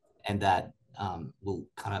 um, and that will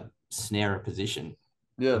kind of snare a position.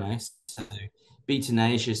 yeah. So be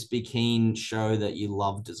tenacious, be keen, show that you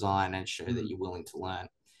love design, and show that Mm, you're willing to learn.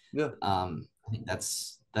 yeah. I think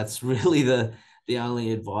that's really the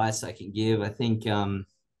only advice I can give. I think,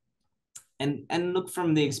 and look,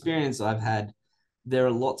 from the experience I've had, there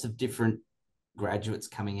are lots of different graduates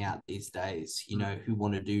coming out these days, Mm, who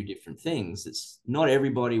want to do different things. It's not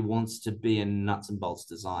everybody wants to be a nuts and bolts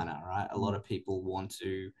designer, right? A lot mm, of people want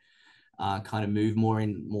to kind of move more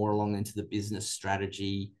along into the business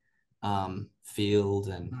strategy field,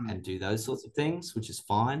 mm, and do those sorts of things, which is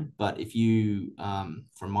fine. But if you,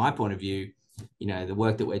 from my point of view, the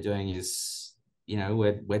work that we're doing is,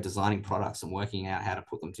 we're designing products and working out how to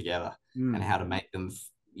put them together and mm, how to make them,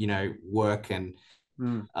 work and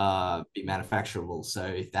mm, be manufacturable. So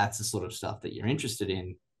if that's the sort of stuff that you're interested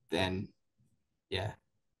in, then yeah,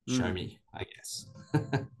 show mm. me, I guess.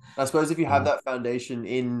 I suppose if you have um, that foundation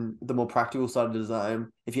in the more practical side of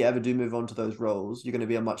design, if you ever do move on to those roles, you're going to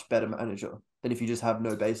be a much better manager than if you just have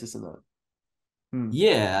no basis in that. Mm,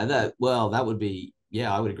 yeah, that would be,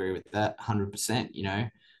 yeah, I would agree with that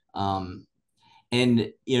 100%. Um,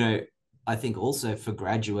 and I think also for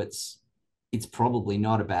graduates, it's probably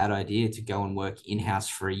not a bad idea to go and work in-house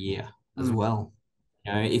for a year as mm, well.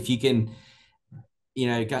 If you can,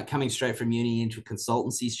 coming straight from uni into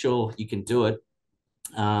consultancy, sure, you can do it.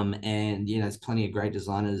 And there's plenty of great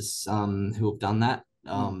designers who have done that.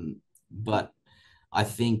 mm, But I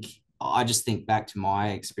just think back to my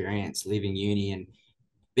experience leaving uni and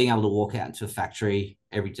being able to walk out into a factory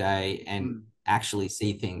every day and mm, actually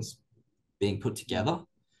see things being put together.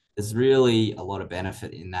 There's really a lot of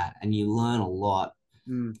benefit in that, and you learn a lot.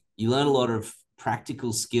 mm, You learn a lot of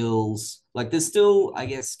practical skills. Like, there's still, I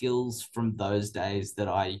guess, skills from those days that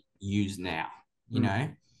I use now. You mm, know,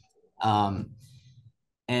 um,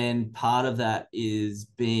 and part of that is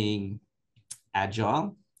being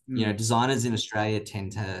agile. mm, Designers in Australia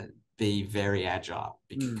tend to be very agile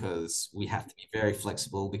mm, because we have to be very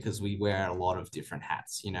flexible because we wear a lot of different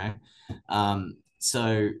hats.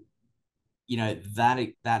 So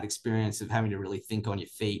that experience of having to really think on your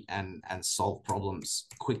feet and solve problems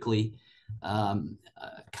quickly,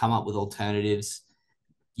 come up with alternatives,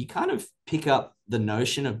 you kind of pick up the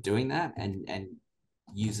notion of doing that and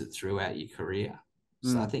use it throughout your career.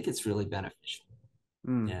 So I mm, think it's really beneficial.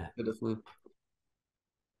 mm. Yeah. Yeah, definitely.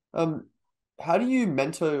 Um, how do you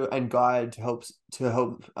mentor and guide to help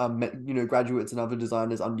graduates and other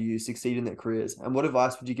designers under you succeed in their careers? And what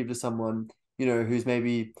advice would you give to someone, who's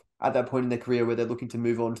maybe at that point in their career where they're looking to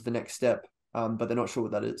move on to the next step, but they're not sure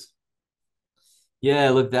what that is? Yeah,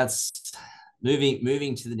 look, that's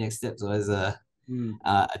moving to the next step is always Mm.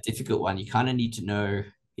 a difficult one. You kind of need to know,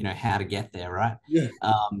 how to get there, right? Yeah.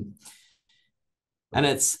 Um, and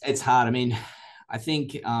it's hard. I mean, I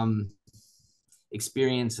think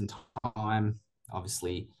experience and time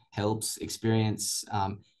obviously helps. Experience,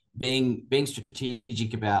 being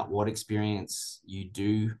strategic about what experience you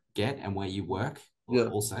do get and where you work Yeah.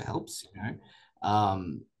 also helps.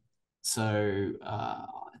 Um, so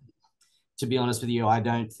to be honest with you, I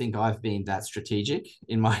don't think I've been that strategic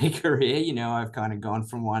in my career. I've kind of gone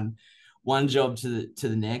from one job to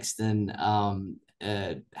the next, and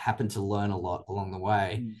happened to learn a lot along the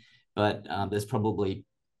way. Mm. But there's probably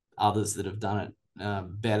others that have done it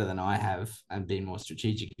better than I have and been more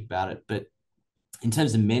strategic about it. But in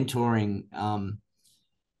terms of mentoring,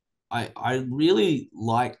 I really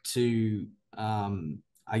like to,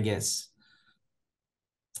 I guess,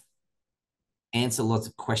 answer lots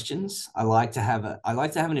of questions. I like to have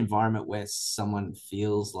an environment where someone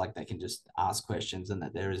feels like they can just ask questions and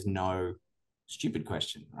that there is no stupid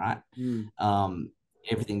question, right? Mm, Um,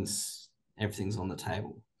 everything's everything's on the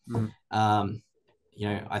table. mm, Um,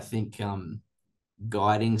 I think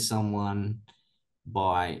guiding someone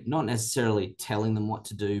by not necessarily telling them what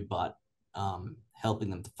to do, but helping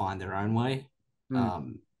them to find their own way mm,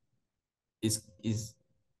 um, is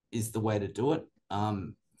is the way to do it.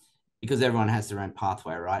 Because everyone has their own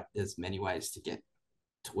pathway, right? There's many ways to get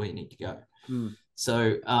to where you need to go. mm,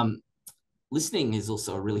 So listening is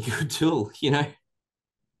also a really good tool,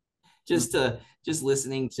 just mm, to just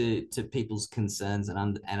listening to people's concerns and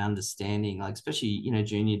understanding, like especially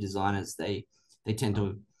junior designers, they tend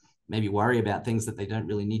to maybe worry about things that they don't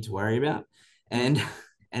really need to worry about, mm, and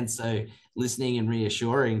and so listening and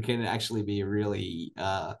reassuring can actually be a really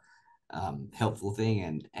helpful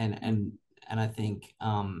thing, and I think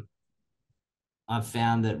I've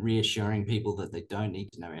found that reassuring people that they don't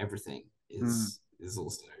need to know everything mm, is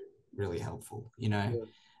also really helpful. yeah,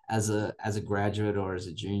 As a graduate or as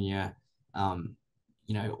a junior, um,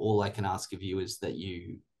 all I can ask of you is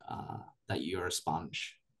uh, that you're a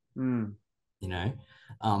sponge. mm, You know,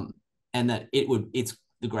 um, and that it's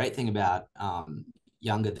the great thing about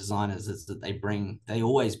younger designers is that they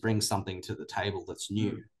always bring something to the table that's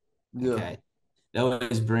new. mm, yeah, Okay, they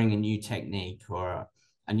always bring a new technique or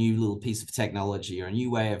a new little piece of technology or a new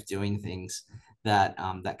way of doing things that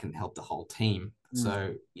can help the whole team. mm,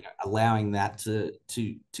 So allowing that to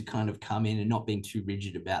kind of come in and not being too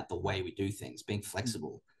rigid about the way we do things, being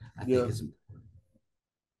flexible, I think yeah. is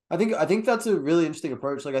I think that's a really interesting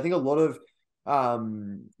approach. Like I think a lot of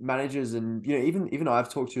managers and even I've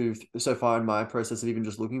talked to so far in my process of even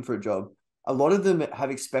just looking for a job, a lot of them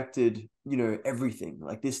have expected, everything.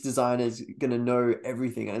 Like this designer is gonna know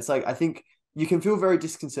everything. And it's like I think you can feel very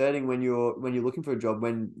disconcerting when you're looking for a job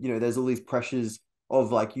when, there's all these pressures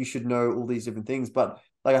of like you should know all these different things. But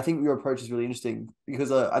like I think your approach is really interesting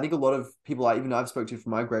because I think a lot of people I've spoke to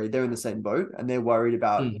from my grade, they're in the same boat and they're worried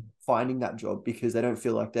about mm, finding that job because they don't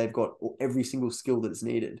feel like they've got every single skill that's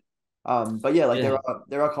needed. But yeah, like yeah.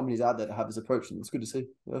 there are companies out there that have this approach, and it's good to see.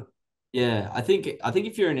 Yeah, Yeah, I think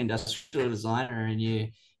if you're an industrial designer and you're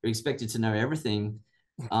expected to know everything,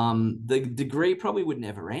 the degree probably would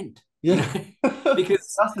never end, yeah.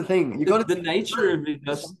 because That's the thing. You got the to nature of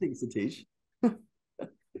have some things to teach.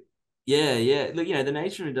 yeah, yeah. Look, the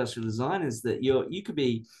nature of industrial design is that you could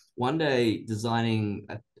be one day designing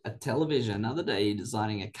a television, another day you're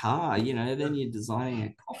designing a car, then you're designing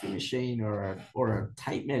a coffee machine or a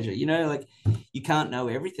tape measure, like you can't know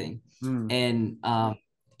everything. Mm, And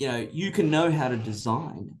you can know how to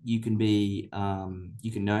design, you can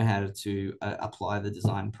know how to apply the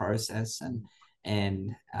design process and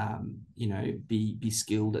be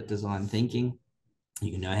skilled at design thinking.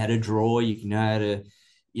 You can know how to draw, you can know how to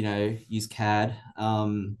use CAD.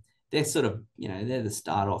 They're sort of they're the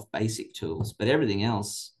start off basic tools, but everything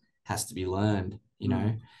else has to be learned.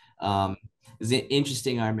 mm, Um, it's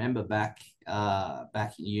interesting. I remember back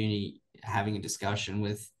in uni having a discussion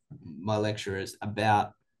with my lecturers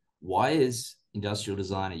about why is industrial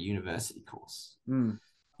design a university course. mm,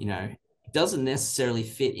 It doesn't necessarily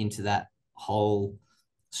fit into that whole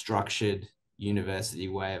structured university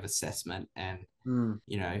way of assessment, and mm.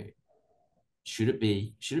 you know should it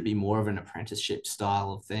be more of an apprenticeship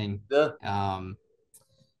style of thing? Yeah. um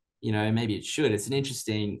Maybe it should. It's an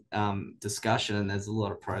interesting discussion, and there's a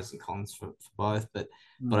lot of pros and cons for both, but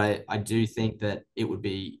Mm, I do think that it would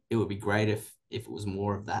be great if it was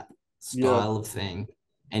more of that yeah. style of thing,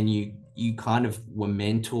 and you kind of were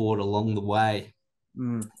mentored along the way.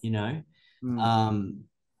 Mm, you know mm, um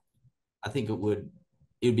I think it would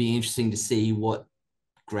be interesting to see what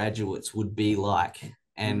graduates would be like,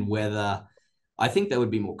 and mm, whether I think they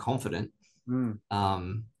would be more confident, mm.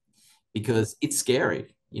 um, because it's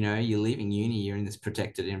scary. You're leaving uni, you're in this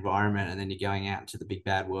protected environment, and then you're going out into the big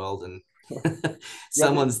bad world, and You have to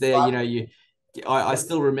someone's there. survive. I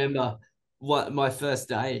still remember what my first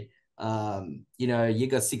day. You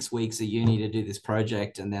got 6 weeks of uni to do this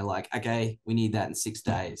project, and they're like, "Okay, we need that in 6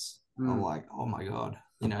 days." I'm Mm, like, "Oh my god!"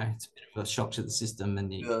 It's a bit of a shock to the system,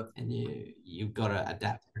 and yeah. you've got to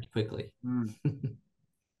adapt pretty quickly. Mm.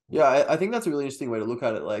 Yeah, I think that's a really interesting way to look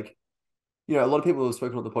at it. Like, a lot of people have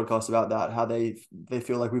spoken on the podcast about that, how they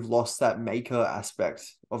feel like we've lost that maker aspect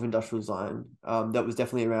of industrial design, that was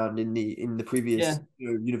definitely around in the previous,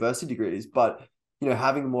 Yeah, university degrees. But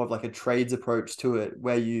having more of like a trades approach to it,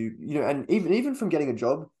 where and even from getting a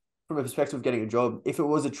job from a perspective of getting a job, if it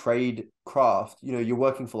was a trade craft, you're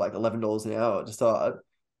working for like $11 an hour to start,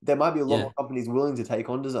 there might be a lot Yeah. more companies willing to take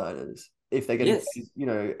on designers if they're getting paid,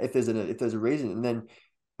 Yes. if there's a reason.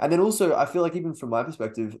 And then also I feel like even from my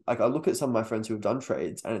perspective, like I look at some of my friends who have done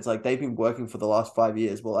trades and it's like they've been working for the last 5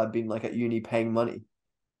 years while I've been like at uni paying money.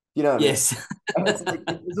 You know what I mean? Yes. And it's like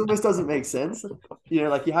it almost doesn't make sense.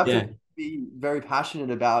 Like you have to Yeah. be very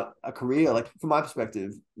passionate about a career. Like from my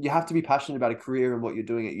perspective, you have to be passionate about a career and what you're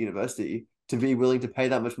doing at university to be willing to pay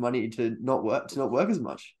that much money to not work as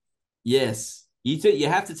much. Yes, you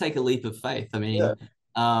have to take a leap of faith. I Yeah.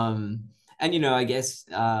 mean, and I guess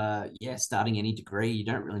yeah, starting any degree, you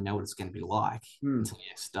don't really know what it's going to be like Hmm. until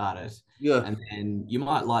you start it, Yeah. and then you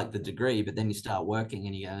might like the degree, but then you start working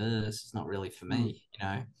and you go, this is not really for Hmm. me.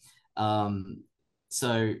 Um,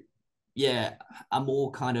 so yeah, a more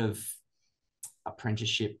kind of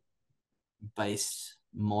apprenticeship based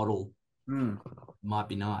model Hmm. might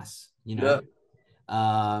be nice. Yeah.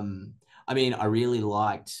 Um, I mean, I really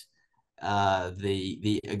liked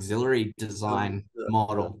the auxiliary design Yeah.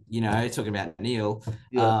 model. Talking about Neil,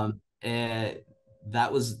 Yeah.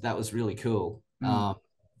 that was really cool. Hmm.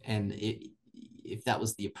 And if that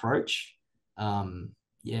was the approach,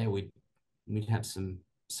 yeah, we'd have some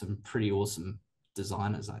pretty awesome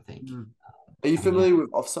designers, I think, Hmm. Are you coming out. familiar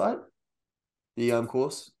with Offsite, the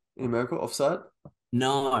course in America, Offsite?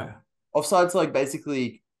 No. Offside's like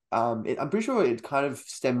basically, I'm pretty sure it kind of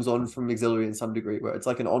stems on from auxiliary in some degree, where it's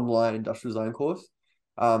like an online industrial design course,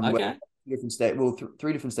 where Okay.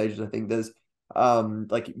 three different stages. I think there's,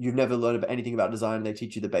 like you've never learned about anything about design, and they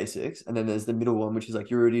teach you the basics, and then there's the middle one, which is like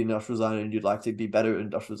you're already an industrial designer and you'd like to be better at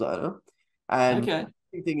industrial designer, and Okay.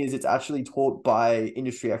 the thing is, it's actually taught by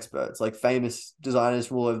industry experts, like famous designers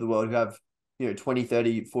from all over the world who have 20,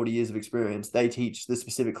 30, 40 years of experience. They teach the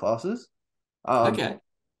specific classes. Um, Okay.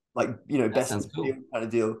 like That best in sounds the cool. field kind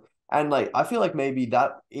of deal. And like I feel like maybe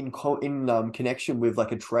that in connection with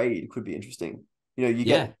like a trade could be interesting. You get the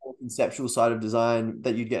Yeah. more conceptual side of design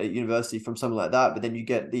that you'd get at university from something like that, but then you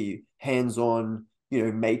get the hands-on,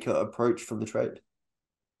 maker approach from the trade.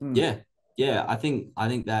 Mm, Yeah. Yeah. I think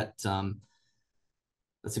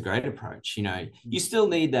that's a great approach. You mm, still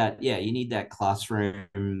need that. Yeah, you need that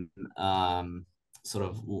classroom um, sort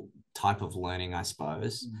of type of learning, I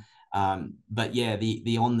suppose. mm. But yeah,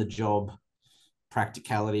 the on the job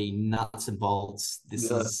practicality, nuts and bolts.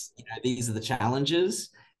 Yeah. These are the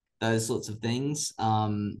challenges, those sorts of things.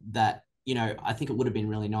 That I think it would have been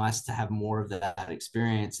really nice to have more of that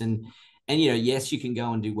experience. And yes, you can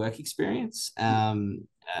go and do work experience.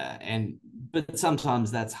 And but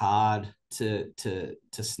sometimes that's hard to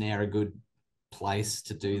snare a good place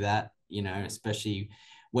to do that. Especially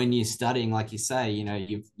when you're studying, like you say,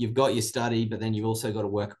 you've got your study, but then you've also got to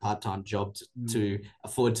work a part-time job Mm. to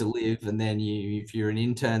afford to live. And then if you're an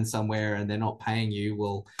intern somewhere and they're not paying you,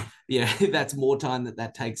 well, yeah, that's more time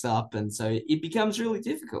that takes up, and so it becomes really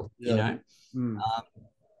difficult. Yeah. Mm.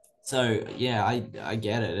 So yeah, I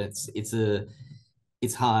get it.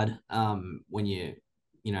 It's hard when you're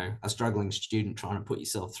a struggling student trying to put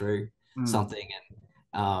yourself through Mm. something,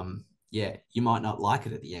 and yeah, you might not like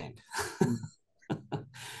it at the end. Mm.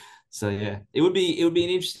 So yeah, it would be an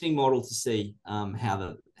interesting model to see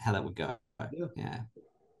how that would go. Yeah. Yeah.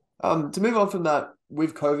 To move on from that,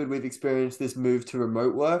 with COVID, we've experienced this move to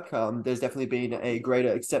remote work. There's definitely been a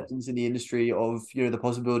greater acceptance in the industry of, the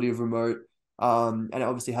possibility of remote, and it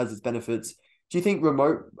obviously has its benefits. Do you think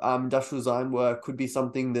remote industrial design work could be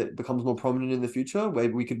something that becomes more prominent in the future, where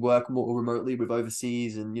we could work more remotely with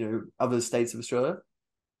overseas and, other states of Australia?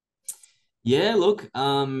 Yeah, look,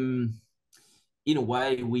 in a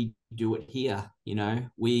way we do it here.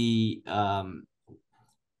 We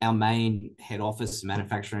our main head office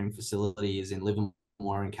manufacturing facility is in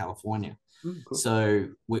Livermore in California. Mm, cool. So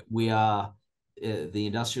we are the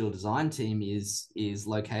industrial design team is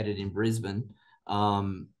located in Brisbane,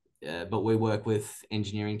 but we work with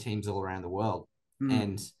engineering teams all around the world. Mm,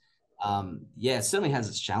 And yeah, it certainly has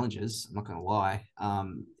its challenges. I'm not going to lie.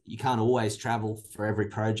 You can't always travel for every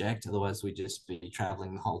project, otherwise we'd just be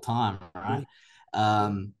traveling the whole time, right? yeah.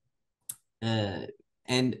 Um, uh,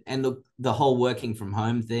 and the whole working from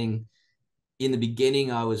home thing, in the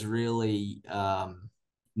beginning I was really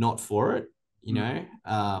not for it, you Mm,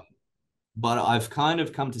 know but I've kind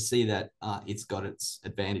of come to see that it's got its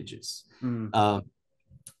advantages. mm, um,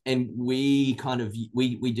 and we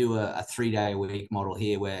do a 3 day a week model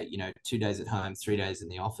here, where 2 days at home, 3 days in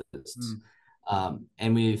the office. mm,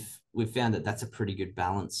 And we've found that that's a pretty good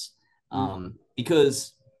balance, mm,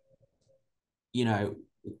 because you know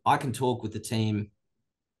I can talk with the team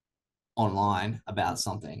online about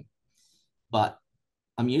something, but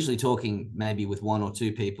I'm usually talking maybe with one or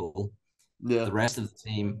two people. Yeah. The rest of the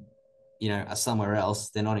team, are somewhere else.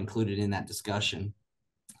 They're not included in that discussion.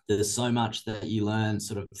 There's so much that you learn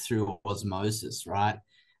sort of through osmosis, right?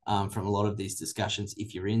 From a lot of these discussions,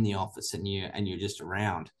 if you're in the office and you're just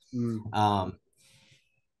around. Mm. Um,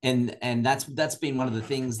 and that's been one of the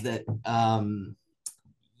things that when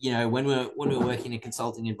we were working in a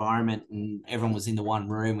consulting environment and everyone was in the one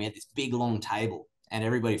room, we had this big long table and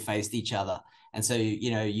everybody faced each other, and so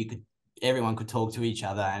everyone could talk to each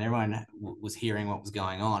other and everyone was hearing what was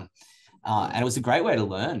going on. And it was a great way to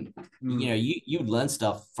learn. Mm. You would learn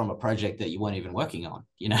stuff from a project that you weren't even working on,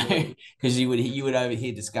 Yeah. because you would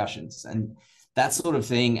overhear discussions and that sort of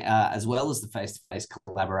thing, as well as the face-to-face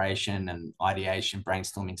collaboration and ideation,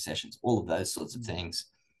 brainstorming sessions, all of those sorts of things.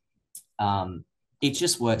 Um, it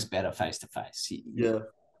just works better face to face. Yeah.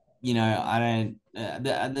 I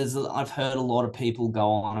don't. I've heard a lot of people go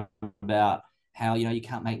on about how you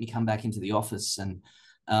can't make me come back into the office, and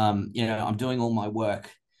I'm doing all my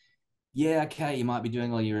work. Yeah, okay, you might be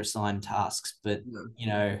doing all your assigned tasks, but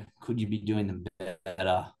Yeah. could you be doing them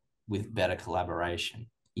better with better collaboration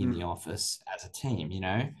in the Mm. office as a team?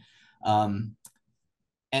 Um,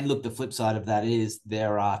 and look, the flip side of that is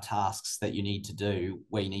there are tasks that you need to do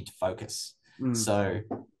where you need to focus. Mm. So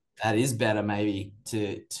that is better maybe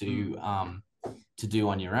to Mm. to um, to do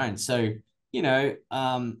on your own. So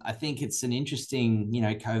I think it's an interesting.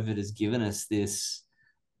 COVID has given us this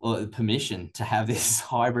or permission to have this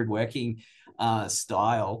hybrid working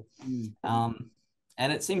style, Mm.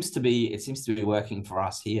 and it seems to be working for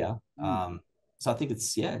us here. Mm. So I think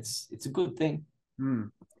it's a good thing.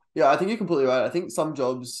 Mm. Yeah, I think you're completely right. I think some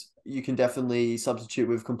jobs you can definitely substitute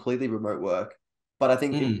with completely remote work. But I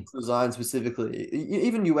think in Mm, design specifically,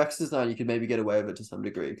 even UX design, you could maybe get away with it to some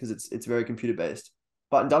degree because it's very computer based.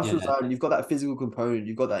 But industrial yeah, design, you've got that physical component,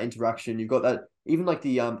 you've got that interaction, you've got that even like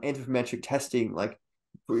the anthropometric testing, like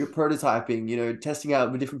prototyping, testing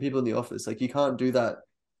out with different people in the office. Like you can't do that,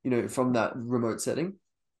 from that remote setting.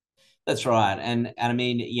 that's right. And I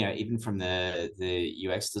mean, even from the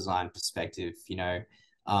UX design perspective,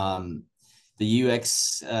 um, the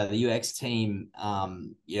UX team,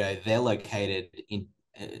 they're located in.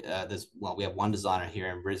 We have one designer here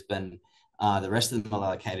in Brisbane. The rest of them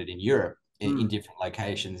are located in Europe, in Mm. different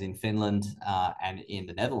locations in Finland and in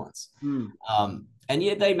the Netherlands. Mm. And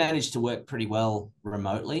yeah, they manage to work pretty well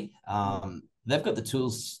remotely. They've got the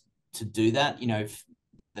tools to do that.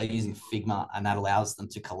 They're using Figma, and that allows them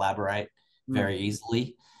to collaborate Mm. very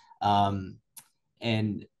easily. Um,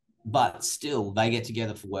 and but still, they get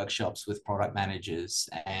together for workshops with product managers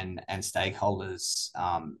and stakeholders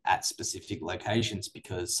at specific locations,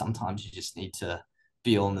 because sometimes you just need to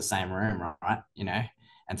be all in the same room, right?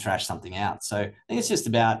 And thrash something out. So I think it's just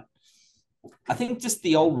about. I think just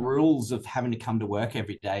the old rules of having to come to work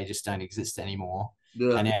every day just don't exist anymore.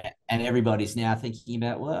 Yeah. And everybody's now thinking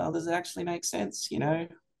about, well, does it actually make sense? You Mm.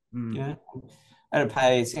 know, I had to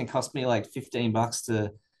pay. It's going to cost me like $15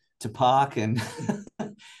 to park and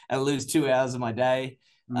and lose 2 hours of my day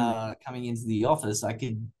Mm. coming into the office. I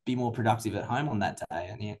could be more productive at home on that day.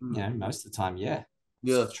 And Mm. most of the time, yeah,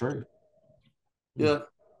 Yeah. it's true. Yeah.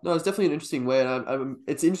 No, it's definitely an interesting way, and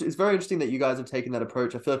it's very interesting that you guys have taken that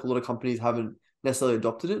approach. I feel like a lot of companies haven't necessarily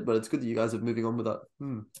adopted it, but it's good that you guys are moving on with that.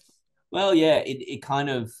 Mm. Well, yeah, it kind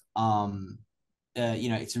of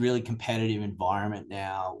it's a really competitive environment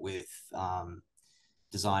now with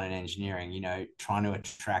design and engineering. Trying to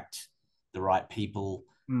attract the right people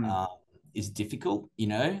Mm. is difficult.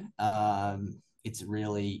 It's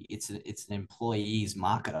an employee's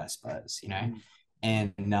market, I suppose. Mm.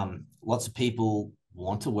 And lots of people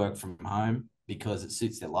want to work from home because it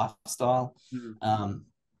suits their lifestyle. Mm. Um,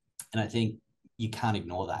 and I think you can't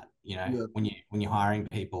ignore that. Yeah. When you're hiring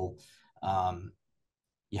people, um,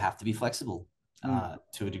 you have to be flexible Mm.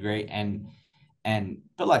 to a degree.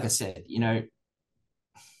 But like I said,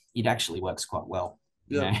 it actually works quite well.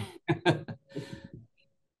 You Yeah. know,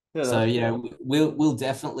 Yeah. so No. we'll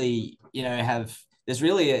definitely have. It's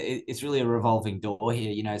really a revolving door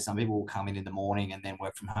here. Some people will come in the morning and then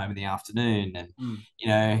work from home in the afternoon, and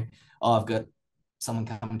Mm. oh, I've got someone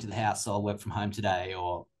coming to the house, so I'll work from home today.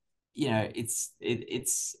 Or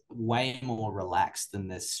it's way more relaxed than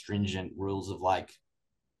the stringent rules of like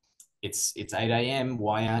it's 8 a.m.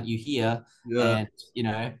 Why aren't you here? Yeah.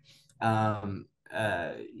 And um,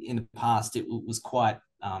 in the past it was quite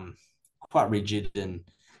rigid and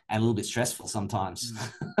a little bit stressful sometimes.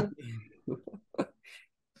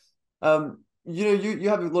 Mm. You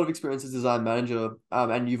have a lot of experience as design manager,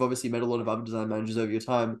 and you've obviously met a lot of other design managers over your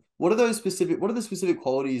time. What are the specific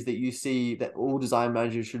qualities that you see that all design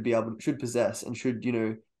managers should possess and should,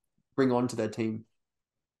 bring onto their team?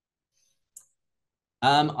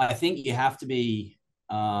 I think you have to be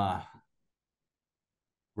uh,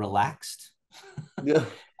 relaxed. Yeah.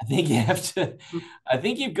 I think you have to. I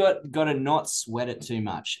think you've got to not sweat it too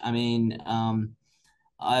much. I mean,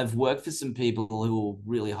 I've worked for some people who are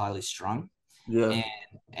really highly strung, Yeah.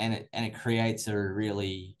 and it creates a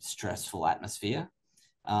really stressful atmosphere.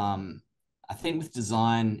 Um, I think with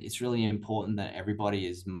design, it's really important that everybody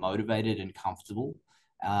is motivated and comfortable,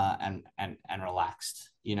 and relaxed.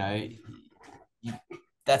 You,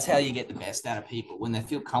 that's how you get the best out of people when they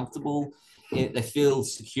feel comfortable, they feel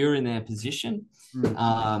secure in their position,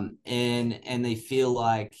 Mm. and they feel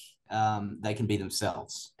like they can be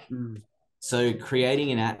themselves. Mm. So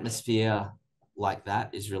creating an atmosphere like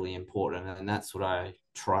that is really important, and that's what I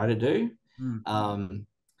try to do. Mm. Um,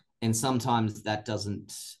 and sometimes that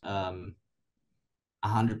doesn't 100%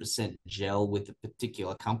 gel with a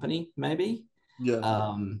particular company, maybe. Yeah.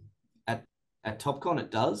 Um, at at Topcon,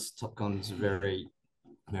 it does. Topcon is a very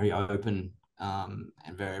open, and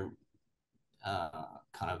very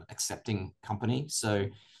kind of accepting company. So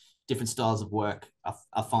different styles of work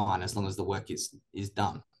are fine as long as the work is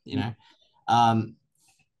done. Mm. Um,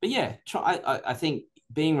 but yeah, I think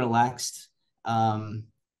being relaxed, um,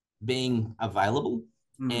 being available,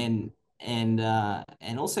 Mm.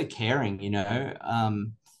 and also caring.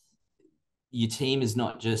 Your team is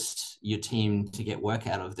not just your team to get work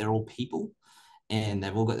out of. They're all people, and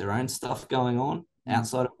they've all got their own stuff going on Mm.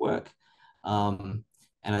 outside of work. And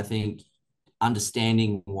I think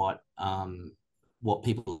understanding what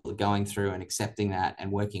people are going through and accepting that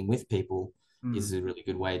and working with people Mm. is a really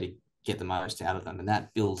good way to get the most out of them, and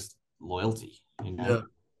that builds loyalty. Yeah.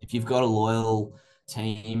 If you've got a loyal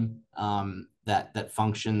team, that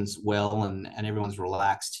functions well, and everyone's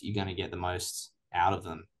relaxed, you're going to get the most out of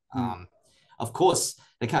them. Mm. Of course,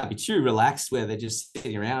 they can't be too relaxed where they're just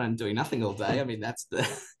sitting around and doing nothing all day. I mean, that's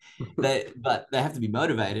but they have to be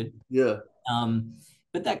motivated. Yeah. Um,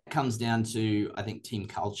 but that comes down to, I think, team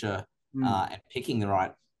culture, Mm. and picking the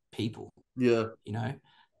right people. Yeah. You know,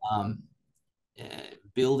 um, uh,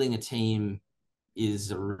 building a team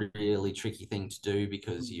is a really tricky thing to do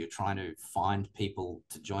because Mm. you're trying to find people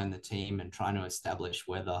to join the team and trying to establish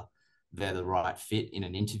whether they're the right fit in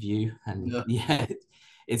an interview. And Yeah. yeah,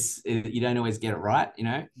 you don't always get it right,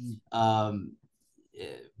 Mm. um,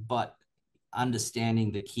 but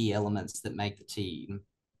understanding the key elements that make the team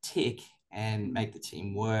tick and Mm. make the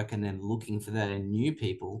team work, and then looking for that in new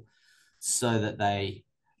people so that they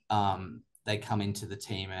come into the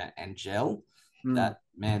team and gel. Mm. That,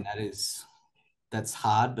 man, that's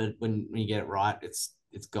hard, but when you get it right, it's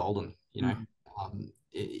golden. Mm.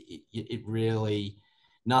 It really,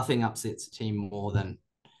 nothing upsets a team more than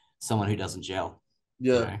someone who doesn't gel.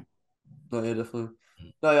 You Yeah. know. No, yeah, definitely.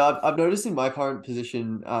 No, yeah, I've noticed in my current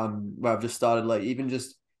position, where I've just started, like even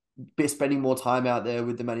just spending more time out there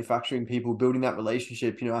with the manufacturing people, building that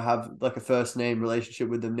relationship. I have like a first name relationship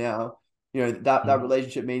with them now. That Mm.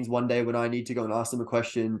 relationship means one day when I need to go and ask them a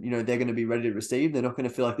question, they're going to be ready to receive. They're not going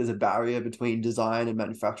to feel like there's a barrier between design and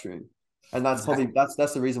manufacturing. And that's probably Exactly.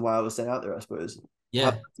 that's the reason why I was sent out there, I suppose.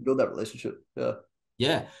 Yeah. To build that relationship. Yeah.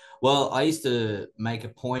 Yeah. Well, I used to make a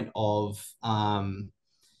point of,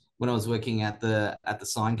 when I was working at the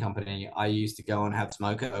sign company, I used to go and have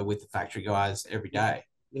smoko with the factory guys every day.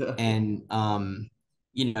 Yeah. And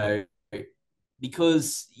you know,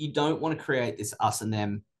 because you don't want to create this us and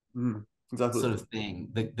them Mm, exactly. sort of thing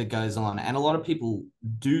that goes on. And a lot of people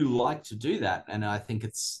do like to do that. And I think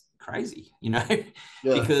it's crazy, Yeah.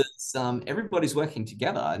 because everybody's working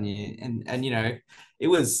together, and it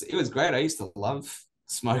was great. I used to love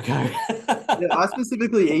smoko. Yeah. I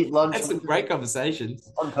specifically eat lunch Had some great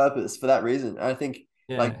conversations. on purpose for that reason. And I think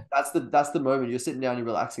like Yeah. that's the moment you're sitting down, you're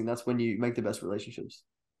relaxing. That's when you make the best relationships.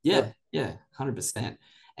 Yeah. Yeah, yeah, 100%.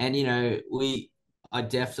 And I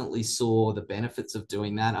definitely saw the benefits of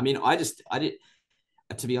doing that. I mean, I did,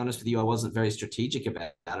 to be honest with you, I wasn't very strategic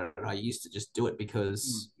about it. I used to just do it Mm.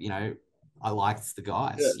 because, I liked the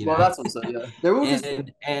Yeah. guys, Well, that's also, yeah. They're all just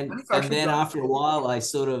and manufacturing then guys. after a while,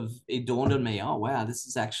 it dawned on me, oh wow, this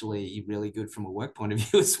is actually really good from a work point of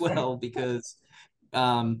view as well, because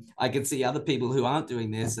I can see other people who aren't doing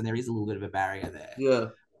this, and there is a little bit of a barrier there. Yeah.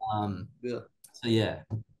 Um, Yeah. so yeah,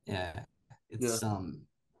 yeah, Yeah. it's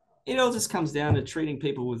it all just comes down to treating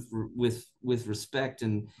people with respect,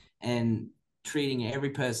 and treating every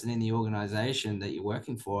person in the organization that you're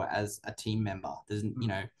working for as a team member. There's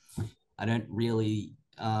Mm. I don't really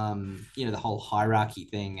the whole hierarchy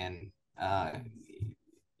thing, and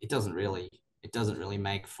it doesn't really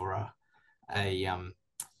make for a um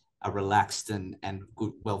a relaxed and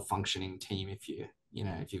good, well functioning team if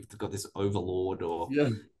you've got this overlord, or Yeah.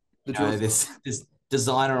 The drill this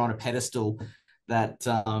designer on a pedestal that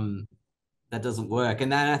doesn't work.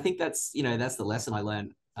 And then I think that's, that's the lesson I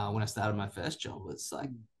learned when I started my first job was like,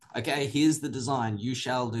 okay, here's the design, you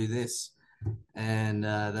shall do this. And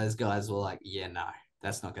those guys were like, yeah, no,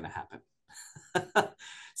 that's not going to happen.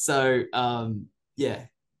 So yeah,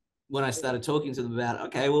 when I started talking to them about,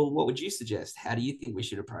 okay, well, what would you suggest? How do you think we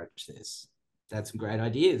should approach this? They had some great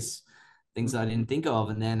ideas, things I didn't think of.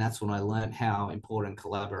 And then that's when I learned how important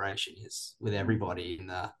collaboration is with everybody in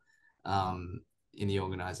the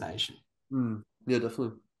organization. Yeah,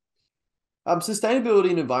 definitely.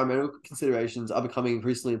 Sustainability and environmental considerations are becoming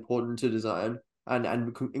increasingly important to design and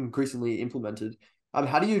increasingly implemented.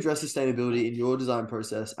 How do you address sustainability in your design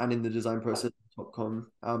process and in the design process of Topcon?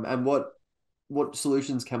 And what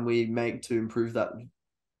solutions can we make to improve that?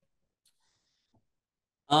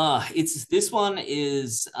 It's this one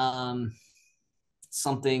is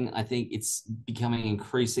something I think it's becoming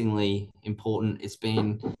increasingly important. It's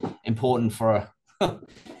been important for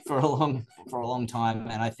for a long time,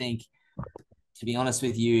 and I think, to be honest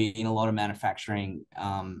with you, in a lot of manufacturing,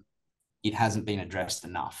 it hasn't been addressed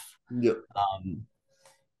enough. Yep. Um,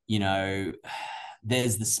 you know,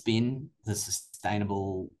 there's the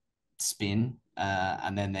sustainable spin,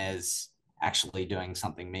 and then there's actually doing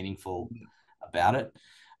something meaningful about it.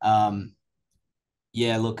 Um,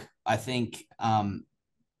 yeah, look, I think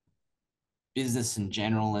business in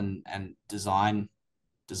general and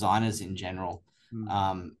designers in general, Mm.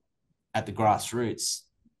 um, at the grassroots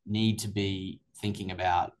need to be thinking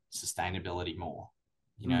about sustainability more.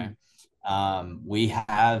 You know, Mm. we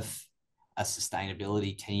have a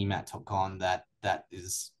sustainability team at Topcon that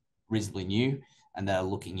is reasonably new and that are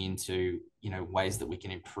looking into ways that we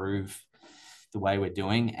can improve the way we're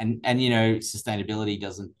doing. And sustainability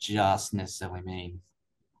doesn't just necessarily mean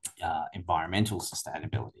environmental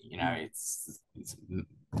sustainability. It's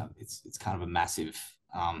kind of a massive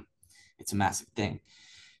it's a massive thing.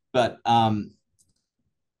 But by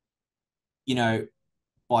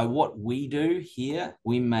what we do here,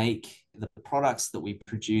 we make the products that we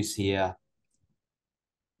produce here,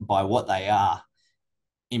 by what they are,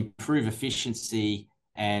 improve efficiency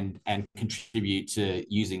and contribute to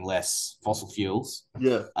using less fossil fuels,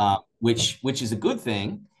 Yeah. which is a good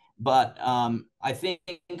thing. But I think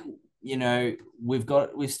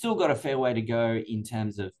we've still got a fair way to go in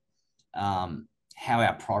terms of how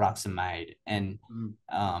our products are made, and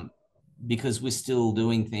Mm. because we're still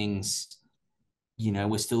doing things,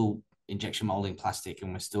 we're still injection molding plastic,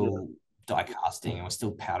 and we're Yeah. still die casting, and we're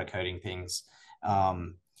still powder coating things.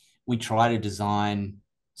 We try to design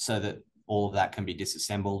so that all of that can be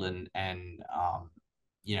disassembled, and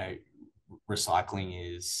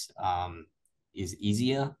recycling is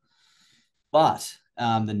easier. But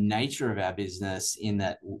the nature of our business, in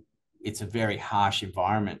that it's a very harsh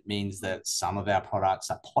environment, means that some of our products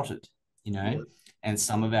are potted, Yeah. and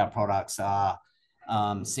some of our products are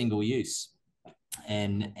single use,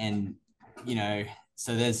 and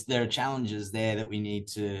so there are challenges there that we need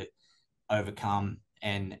to overcome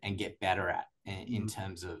and get better at in Mm.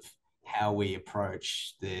 terms of how we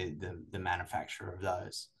approach the manufacture of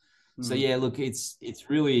those. So Mm. yeah, look, it's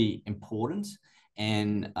really important,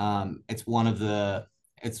 and it's one of the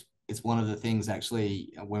things,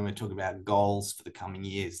 actually, when we're talking about goals for the coming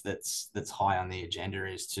years, that's high on the agenda,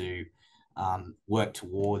 is to work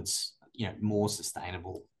towards more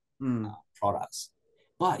sustainable Mm. products.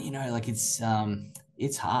 But like it's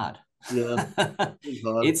hard. Yeah.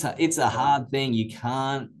 It's hard. It's a hard thing. You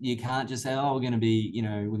can't just say, oh, we're gonna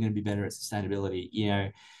be better at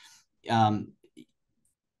sustainability. Um,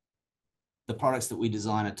 the products that we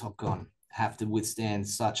design at Topcon have to withstand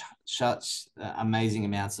such amazing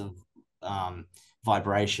amounts of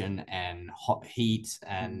vibration and hot heat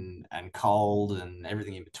Mm. and cold and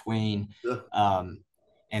everything in between. Yeah.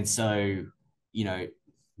 And so,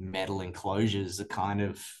 metal enclosures are kind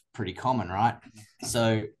of pretty common, right?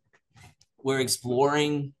 So we're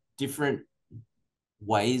exploring different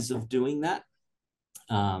ways of doing that.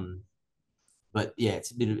 But yeah,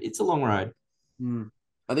 it's a long road. Mm.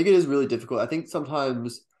 I think it is really difficult. I think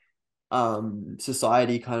sometimes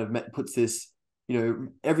society kind of puts this,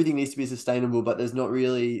 everything needs to be sustainable, but there's not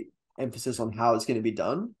really emphasis on how it's going to be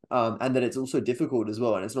done. And that it's also difficult as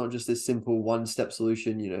well. And it's not just this simple one-step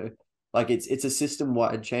solution, like it's a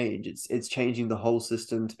system-wide change. It's changing the whole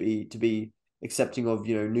system to be accepting of,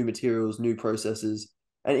 new materials, new processes,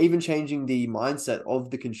 and even changing the mindset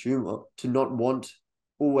of the consumer to not want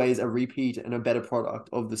always a repeat and a better product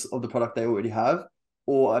of the product they already have,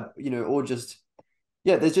 or or just,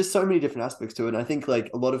 yeah, there's just so many different aspects to it. And I think like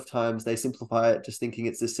a lot of times they simplify it just thinking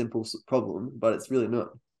it's this simple problem, but it's really not.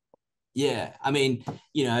 Yeah, I mean,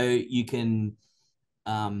 you can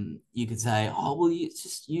you could say, oh, well, you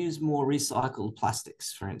just use more recycled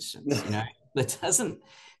plastics, for instance. That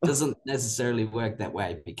doesn't necessarily work that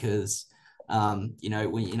way because when in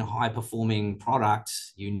a high performing product,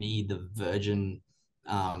 you need the virgin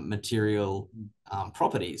material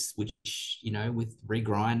properties, which with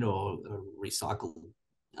regrind or recycled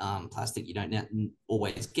plastic, you don't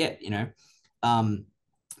always get. Um,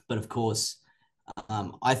 but of course,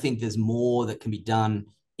 I think there's more that can be done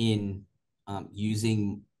in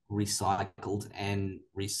using recycled and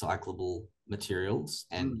recyclable materials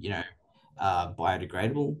and Mm,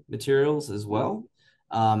 biodegradable materials as yeah. well.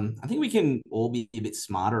 I think we can all be a bit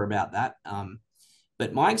smarter about that.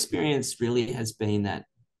 But my experience really has been that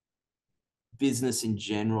business in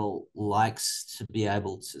general likes to be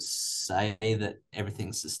able to say that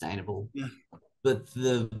everything's sustainable, Yeah. but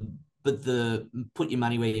the put your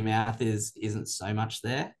money where your mouth isn't so much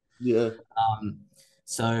there. Yeah. Um,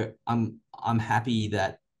 so I'm happy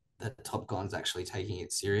that Topcon's actually taking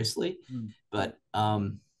it seriously. Mm, But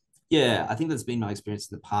yeah, I think that's been my experience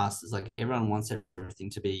in the past. Is like everyone wants everything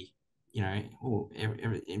to be,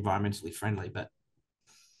 environmentally friendly, but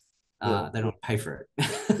yeah. they don't pay for Yeah.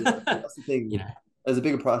 it. That's the thing. you know, There's a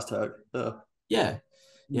bigger price tag. yeah, Mm,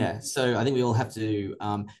 yeah. So I think we all have to,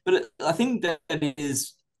 but I think that it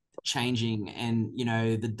is changing, and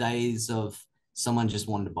the days of someone just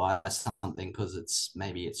wanting to buy something because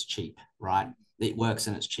maybe it's cheap, right? It works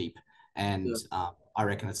and it's cheap, and yeah. I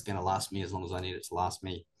reckon it's going to last me as long as I need it to last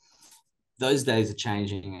me. Those days are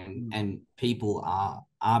changing, and Mm, people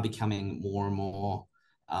are becoming more and more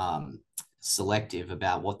um, selective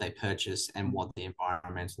about what they purchase and mm, what the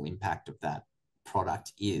environmental impact of that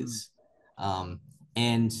product mm, is, um,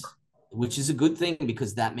 and which is a good thing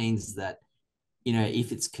because that means that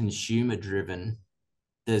if it's consumer driven,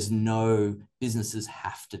 there's no businesses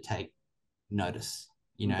have to take notice.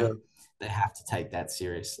 yeah. They have to take that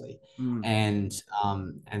seriously, Mm,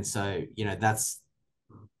 and so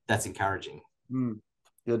that's encouraging. mm.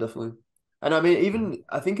 Yeah, definitely. And I mean, even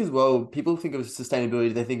I think as well, people think of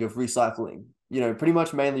sustainability, they think of recycling, pretty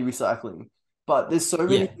much mainly recycling. But there's so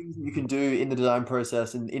many Yeah. things that you can do in the design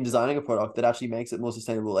process and in designing a product that actually makes it more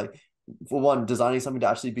sustainable. Like, for one, designing something to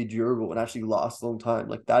actually be durable and actually last a long time,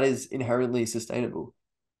 like that is inherently sustainable.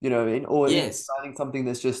 Or even Yes. designing something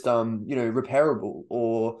that's just repairable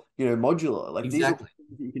or modular. Like these are Exactly.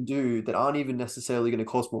 things that you can do that aren't even necessarily going to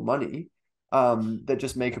cost more money, that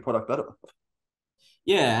just make a product better.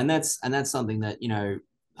 Yeah, and that's something that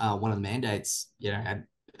one of the mandates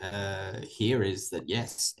here is that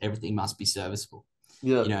yes, everything must be serviceable.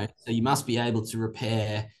 Yeah. So you must be able to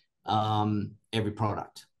repair every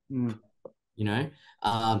product. Mm, You know,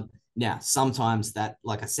 now sometimes that,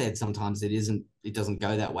 like I said, sometimes it doesn't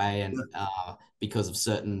go that way, yeah. and because of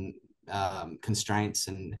certain constraints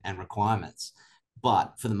and requirements.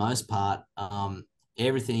 But for the most part,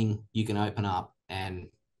 everything you can open up and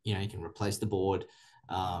you can replace the board,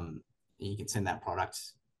 you can send that product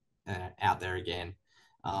out there again.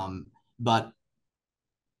 But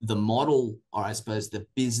the model, or I suppose the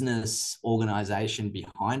business organization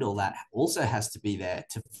behind all that, also has to be there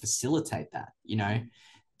to facilitate that.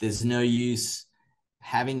 There's no use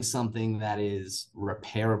having something that is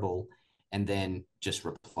repairable and then just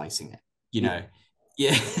replacing it, you Yeah. know,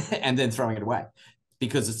 yeah, and then throwing it away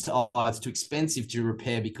because it's too expensive to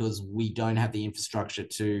repair because we don't have the infrastructure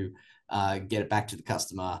to get it back to the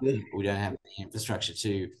customer. Yeah. We don't have the infrastructure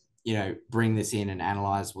to bring this in and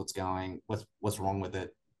analyze what's wrong with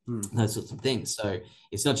it, Mm, those sorts of things. So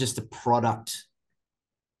it's not just a product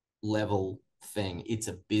level thing; it's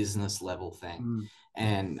a business level thing,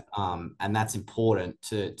 mm, and that's important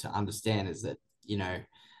to understand is that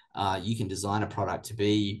you can design a product to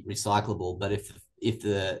be recyclable, but if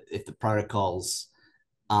the protocols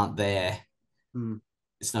aren't there, mm.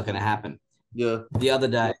 it's not going to happen. Yeah. The other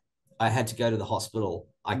day, I had to go to the hospital.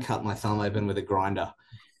 I Mm, cut my thumb open with a grinder,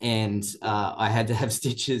 and I had to have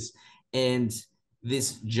stitches. And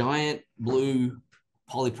this giant blue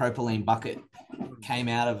polypropylene bucket mm. came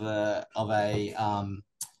out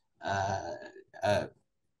uh, a,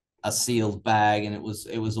 a sealed bag, and it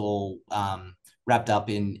was all wrapped up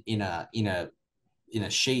in a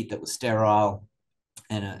sheet that was sterile,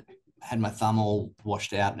 and it had my thumb all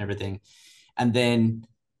washed out and everything. And then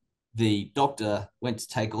the doctor went to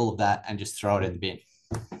take all of that and just throw it in the bin.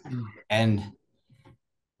 And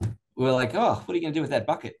we were like, oh, what are you going to do with that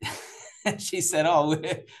bucket? And she said, oh,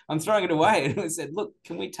 I'm throwing it away. And we said, look,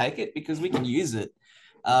 can we take it? Because we can use it.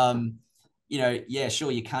 Um, yeah,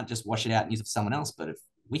 sure, you can't just wash it out and use it for someone else, but if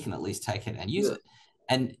we can at least take it and use Yeah. it.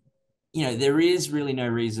 And, there is really no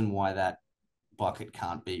reason why that bucket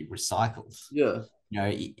can't be recycled. Yeah.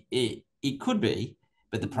 It could be,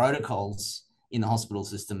 but the protocols in the hospital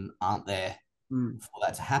system aren't there Mm. for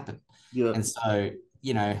that to happen. Yeah. And so,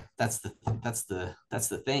 you know, that's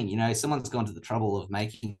the thing. You know, someone's gone to the trouble of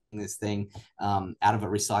making this thing out of a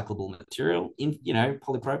recyclable material, in, you know,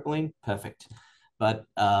 polypropylene, perfect. But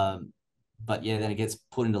yeah, then it gets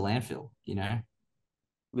put into landfill. You know,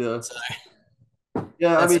 Yeah. so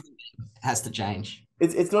Yeah. I that's mean, something that has to change.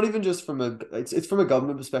 it's not even just from a it's from a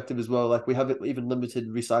government perspective as well. Like we have even limited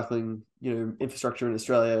recycling, infrastructure in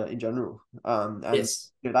Australia in general. And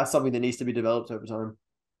Yes. that's something that needs to be developed over time.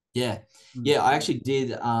 Yeah, Mm. yeah. I actually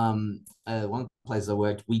did. One place I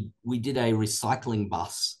worked, we did a recycling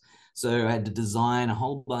bus. So I had to design a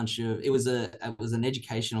whole bunch of. It was an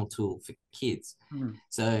educational tool for kids. Mm.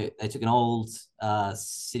 So they took an old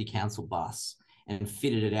city council bus and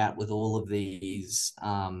fitted it out with all of these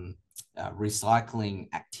recycling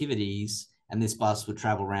activities, and this bus would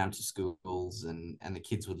travel around to schools, and the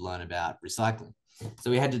kids would learn about recycling.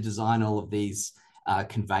 So we had to design all of these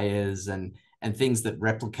conveyors and things that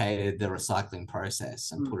replicated the recycling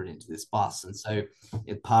process and Mm. put it into this bus. And so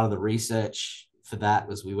part of the research for that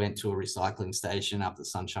was we went to a recycling station up the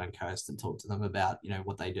Sunshine Coast and talked to them about, you know,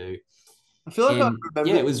 what they do. I feel like I And yeah,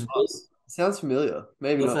 remember it the was really, bus. Sounds familiar.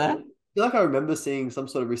 Maybe what's not. I that? feel like I remember seeing some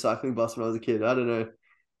sort of recycling bus when I was a kid. I don't know.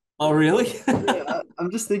 Oh, really? Yeah,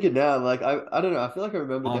 I'm just thinking now. Like I don't know. I feel like I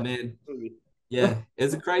remember Oh, man. Yeah, it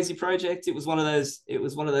was a crazy project. It was one of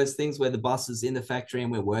those things where the bus is in the factory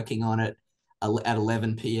and we're working on it at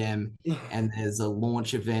 11 p.m. and there's a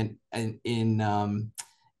launch event in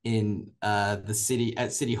the city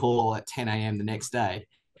at City Hall at 10 a.m. the next day.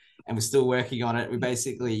 And we're still working on it. We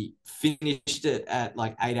basically finished it at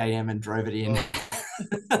like 8 a.m. and drove it in.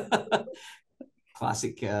 Oh,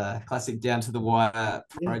 Classic down to the wire yeah.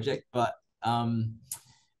 project. But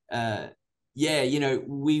uh, yeah, you know,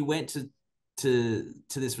 we went to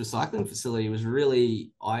this recycling facility. It was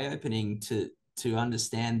really eye-opening to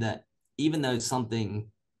understand that even though something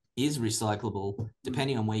is recyclable, Mm.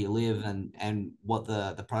 depending on where you live and what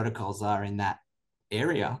the protocols are in that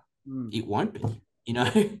area, Mm. it won't be, you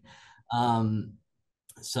know. Yeah. um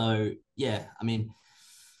so yeah, I mean,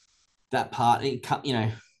 that part, you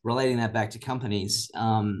know, relating that back to companies,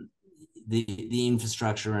 the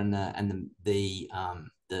infrastructure and the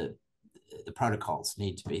protocols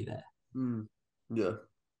need to be there. Mm. Yeah.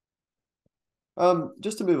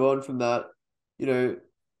 Just to move on from that, you know,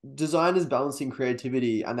 design is balancing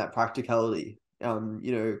creativity and that practicality.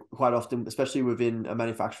 Quite often, especially within a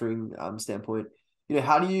manufacturing standpoint,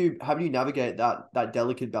 how do you navigate that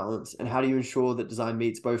delicate balance, and how do you ensure that design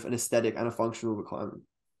meets both an aesthetic and a functional requirement?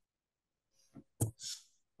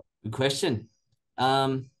 Good question.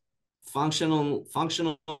 Um, functional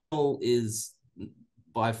is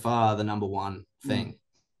by far the number one Mm. thing.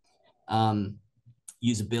 Um,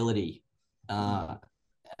 Usability uh,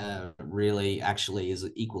 really actually is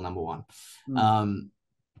equal number one. Mm. Um,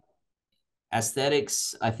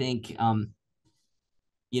 Aesthetics, I think,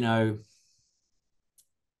 you know,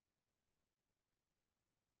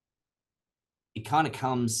 it kind of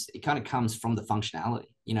comes from the functionality.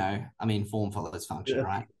 You know, I mean, form follows function, Yeah.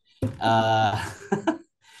 right? Uh,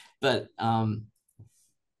 but um,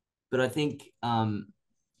 but I think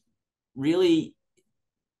really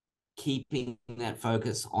keeping that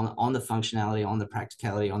focus on the functionality, on the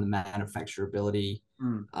practicality, on the manufacturability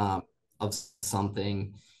Mm. um, of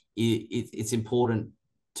something, it's important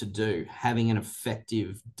to do. Having an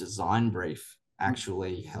effective design brief Mm.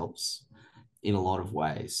 actually helps in a lot of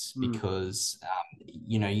ways Mm. because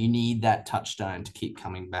you know, you need that touchstone to keep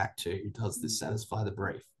coming back to. Does this satisfy the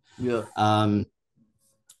brief? Yeah. Um,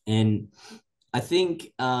 and I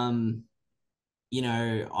think you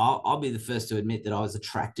know, I'll be the first to admit that I was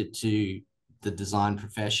attracted to the design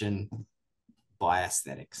profession by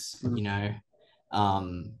aesthetics, Mm. you know.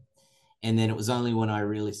 Um, and then it was only when I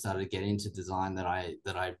really started to get into design that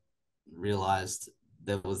I realized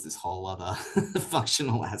there was this whole other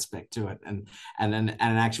functional aspect to it, and an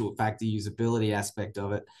actual fact the usability aspect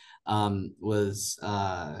of it was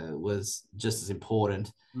just as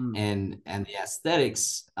important. Mm. And the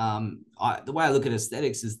aesthetics, the way I look at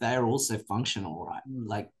aesthetics is they're also functional, right? Mm.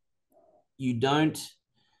 Like, you don't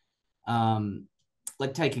um,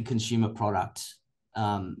 like, take a consumer product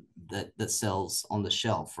that sells on the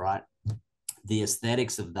shelf, right? The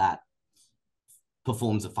aesthetics of that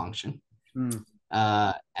performs a function, Mm.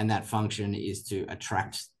 and that function is to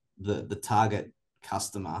attract the target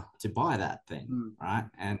customer to buy that thing, Mm. right?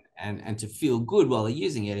 And to feel good while they're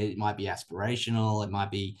using it. It might be aspirational, it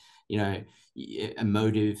might be, you know,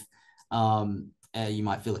 emotive. You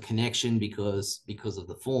might feel a connection because of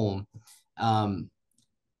the form. um,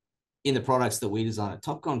 in the products that we design at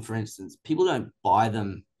Topcon, for instance, people don't buy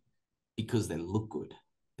them because they look good.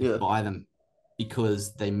 They Yeah. buy them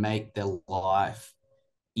because they make their life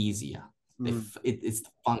easier. Mm. It's the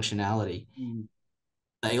functionality. Mm.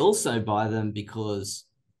 They also buy them because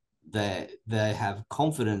they have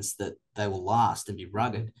confidence that they will last and be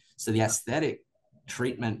rugged. So the aesthetic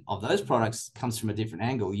treatment of those products comes from a different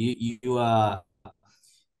angle. You are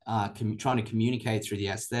trying to communicate through the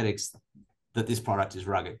aesthetics that this product is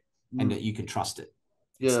rugged and Mm. that you can trust it.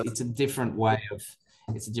 Yeah. It's a different way of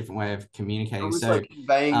communicating. Almost So like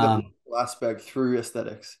conveying the um, visual aspect through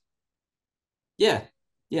aesthetics. yeah,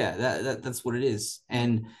 yeah, that's what it is.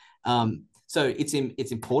 Mm. And so it's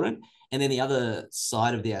important. And then the other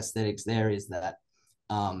side of the aesthetics there is that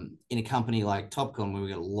in a company like Topcon, where we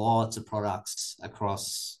got lots of products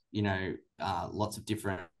across, lots of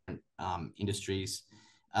different industries,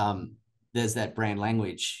 there's that brand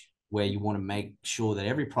language where you want to make sure that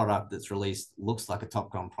every product that's released looks like a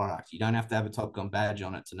Topcon product. You don't have to have a Topcon badge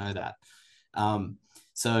on it to know that.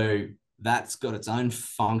 So that's got its own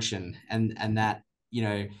function, and that,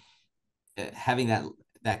 having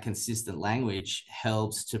that consistent language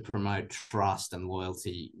helps to promote trust and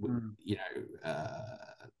loyalty, Mm.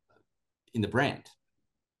 in the brand.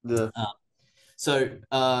 Yeah. Uh, so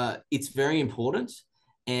it's very important,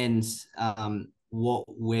 and what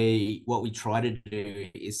we try to do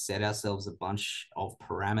is set ourselves a bunch of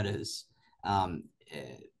parameters um, uh,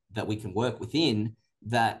 that we can work within,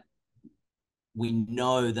 that we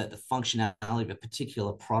know that the functionality of a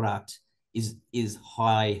particular product is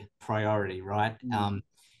high priority, right? Mm.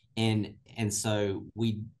 And so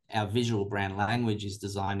our visual brand language is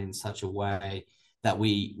designed in such a way that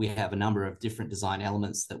we have a number of different design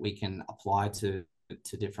elements that we can apply to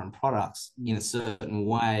different products in a Mm. certain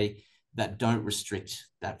way that don't restrict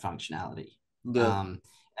that functionality. Yeah. And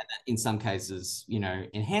that in some cases,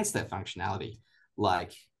 enhance that functionality,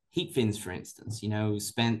 like heat fins, for instance. We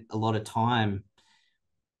spent a lot of time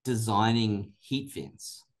designing heat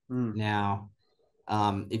fins. Mm. Now,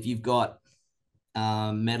 if you've got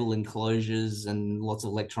metal enclosures and lots of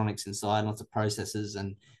electronics inside, lots of processors,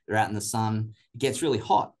 and they're out in the sun, it gets really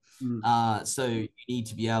hot. Mm. So you need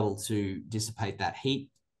to be able to dissipate that heat,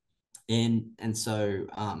 and so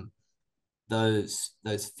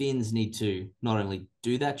those fins need to not only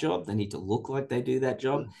do that job, they need to look like they do that Yeah.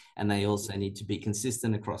 job, and they also need to be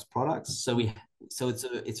consistent across products. So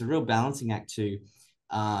it's a real balancing act to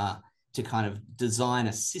kind of design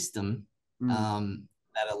a system Mm.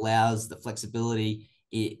 that allows the flexibility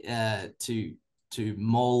to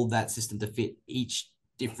mold that system to fit each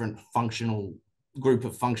different functional group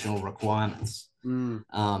of functional requirements.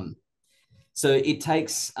 Mm. So it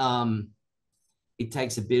takes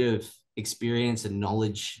a bit of experience and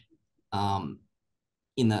knowledge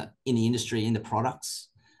in the industry, in the products,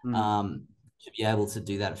 Mm. to be able to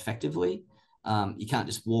do that effectively. You can't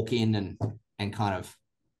just walk in and kind of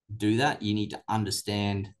do that. You need to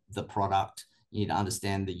understand the product. You need to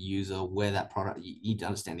understand the user, where that product. You need to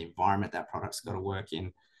understand the environment that product's got to work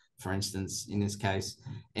in, for instance, in this case.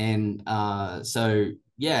 And so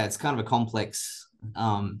yeah, it's kind of a complex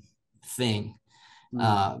thing.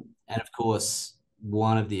 Mm. And of course,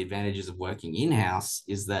 one of the advantages of working in-house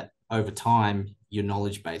is that over time, your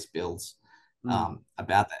knowledge base builds Mm.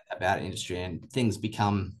 about industry, and things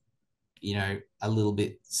become, a little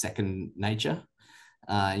bit second nature.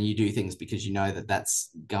 You do things because you know that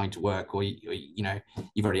that's going to work, or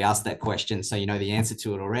you've already asked that question, so you know the answer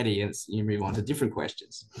to it already, and you move on to different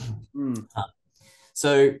questions. Mm.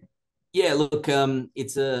 So yeah, look,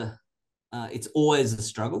 it's always a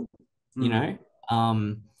struggle, you Mm. know.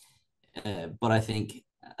 Um, but I think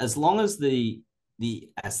as long as the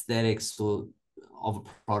aesthetics of a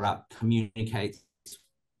product communicates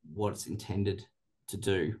what it's intended to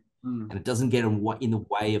do, Mm. and it doesn't get in the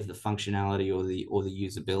way of the functionality or the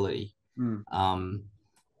usability, Mm. um,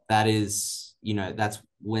 that's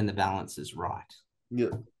when the balance is right.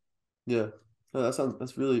 Yeah. Yeah. No,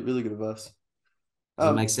 that's really, really good advice. Does that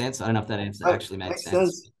Um, make sense? I don't know if that answer that actually made makes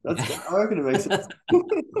sense. sense. I reckon it makes sense.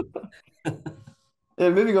 Yeah,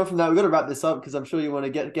 moving on from that, we've got to wrap this up because I'm sure you want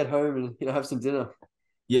to get home and have some dinner.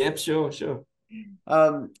 Yep, sure, sure.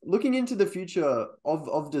 Looking into the future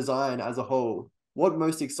of design as a whole, what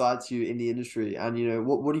most excites you in the industry, and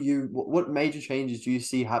what major changes do you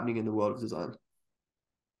see happening in the world of design?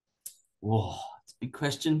 Whoa, it's a big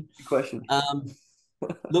question. Good question. Um,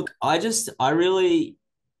 Look, I really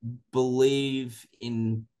believe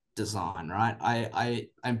in design, right?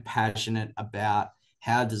 I'm passionate about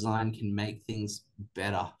how design can make things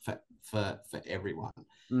better for everyone.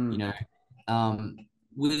 You Mm. know,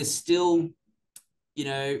 we're still, you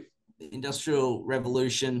know, the Industrial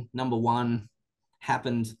Revolution, number one,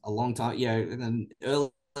 happened a long time, in the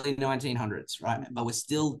early 1900s, right? But we're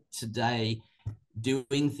still today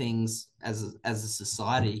doing things as a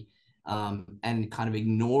society, and kind of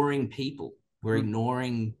ignoring people. We're Mm,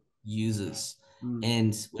 ignoring users, mm,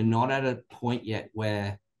 and we're not at a point yet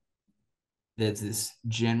where there's this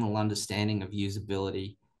general understanding of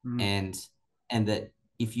usability, mm, and that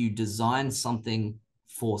if you design something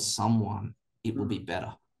for someone, it will be mm.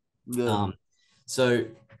 better. Yeah. Um, so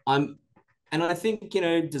I'm, and I think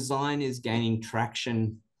design is gaining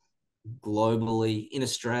traction globally. In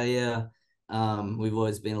Australia, we've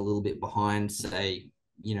always been a little bit behind, say,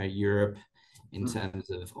 Europe, in Mm, terms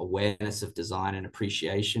of awareness of design and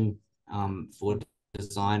appreciation for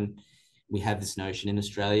design. We have this notion in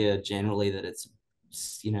Australia generally that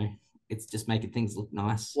you know, it's just making things look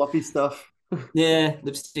nice. fluffy stuff. Yeah,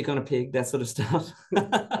 lipstick on a pig, that sort of stuff.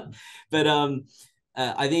 But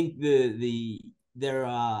I think there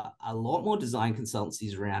are a lot more design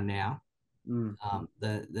consultancies around now, Mm,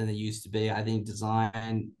 than there used to be. I think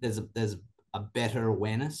design there's a better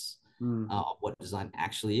awareness mm, of what design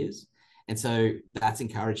actually is, and so that's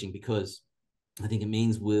encouraging because I think it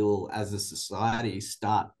means we'll, as a society,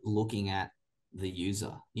 start looking at the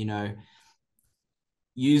user.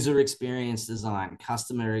 User experience design,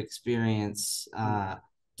 customer experience mm,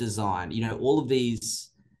 design. All of these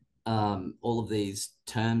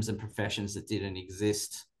terms and professions that didn't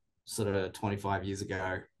exist sort of 25 years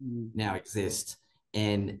ago mm, now exist,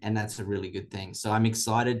 and that's a really good thing. So I'm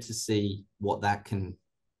excited to see what that can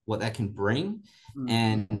bring, mm.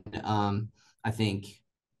 and I think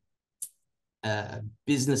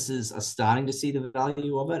businesses are starting to see the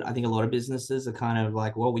value of it. I think a lot of businesses are kind of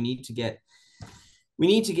like, well, we need to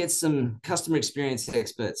get some customer experience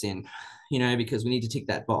experts in, because we need to tick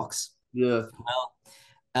that box. Yeah. Well,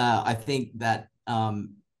 I think that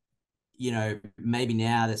maybe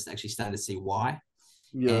now that's actually starting to see why,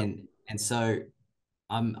 Yeah. and so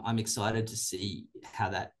I'm excited to see how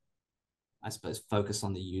that, I suppose, focus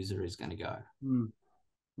on the user is going to go. Mm,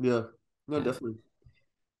 yeah. No, Yeah. definitely.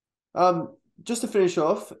 Just to finish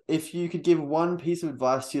off, if you could give one piece of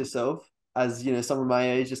advice to yourself, as someone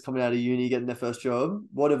my age just coming out of uni, getting their first job,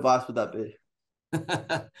 what advice would that be?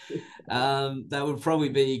 That would probably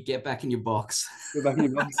be get back in your box. Go back in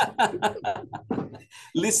your box.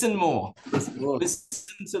 Listen more. Listen more.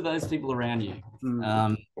 Listen to those people around you. Mm,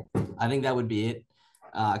 Um, I think that would be it.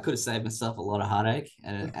 I could have saved myself a lot of heartache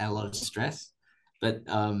and a lot of stress, but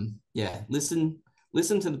yeah, listen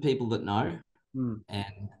to the people that know, mm.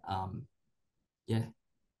 and yeah,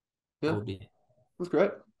 that Yeah, would be it. that's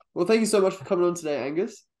great. Well, thank you so much for coming on today,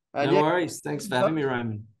 Angus. And No yeah, worries. keep Thanks in for having touch. me,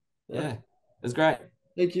 Roman. Yeah. Yeah, it was great.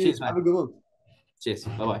 Thank you. Cheers, Have mate. a good one. Cheers.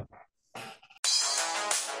 Bye bye.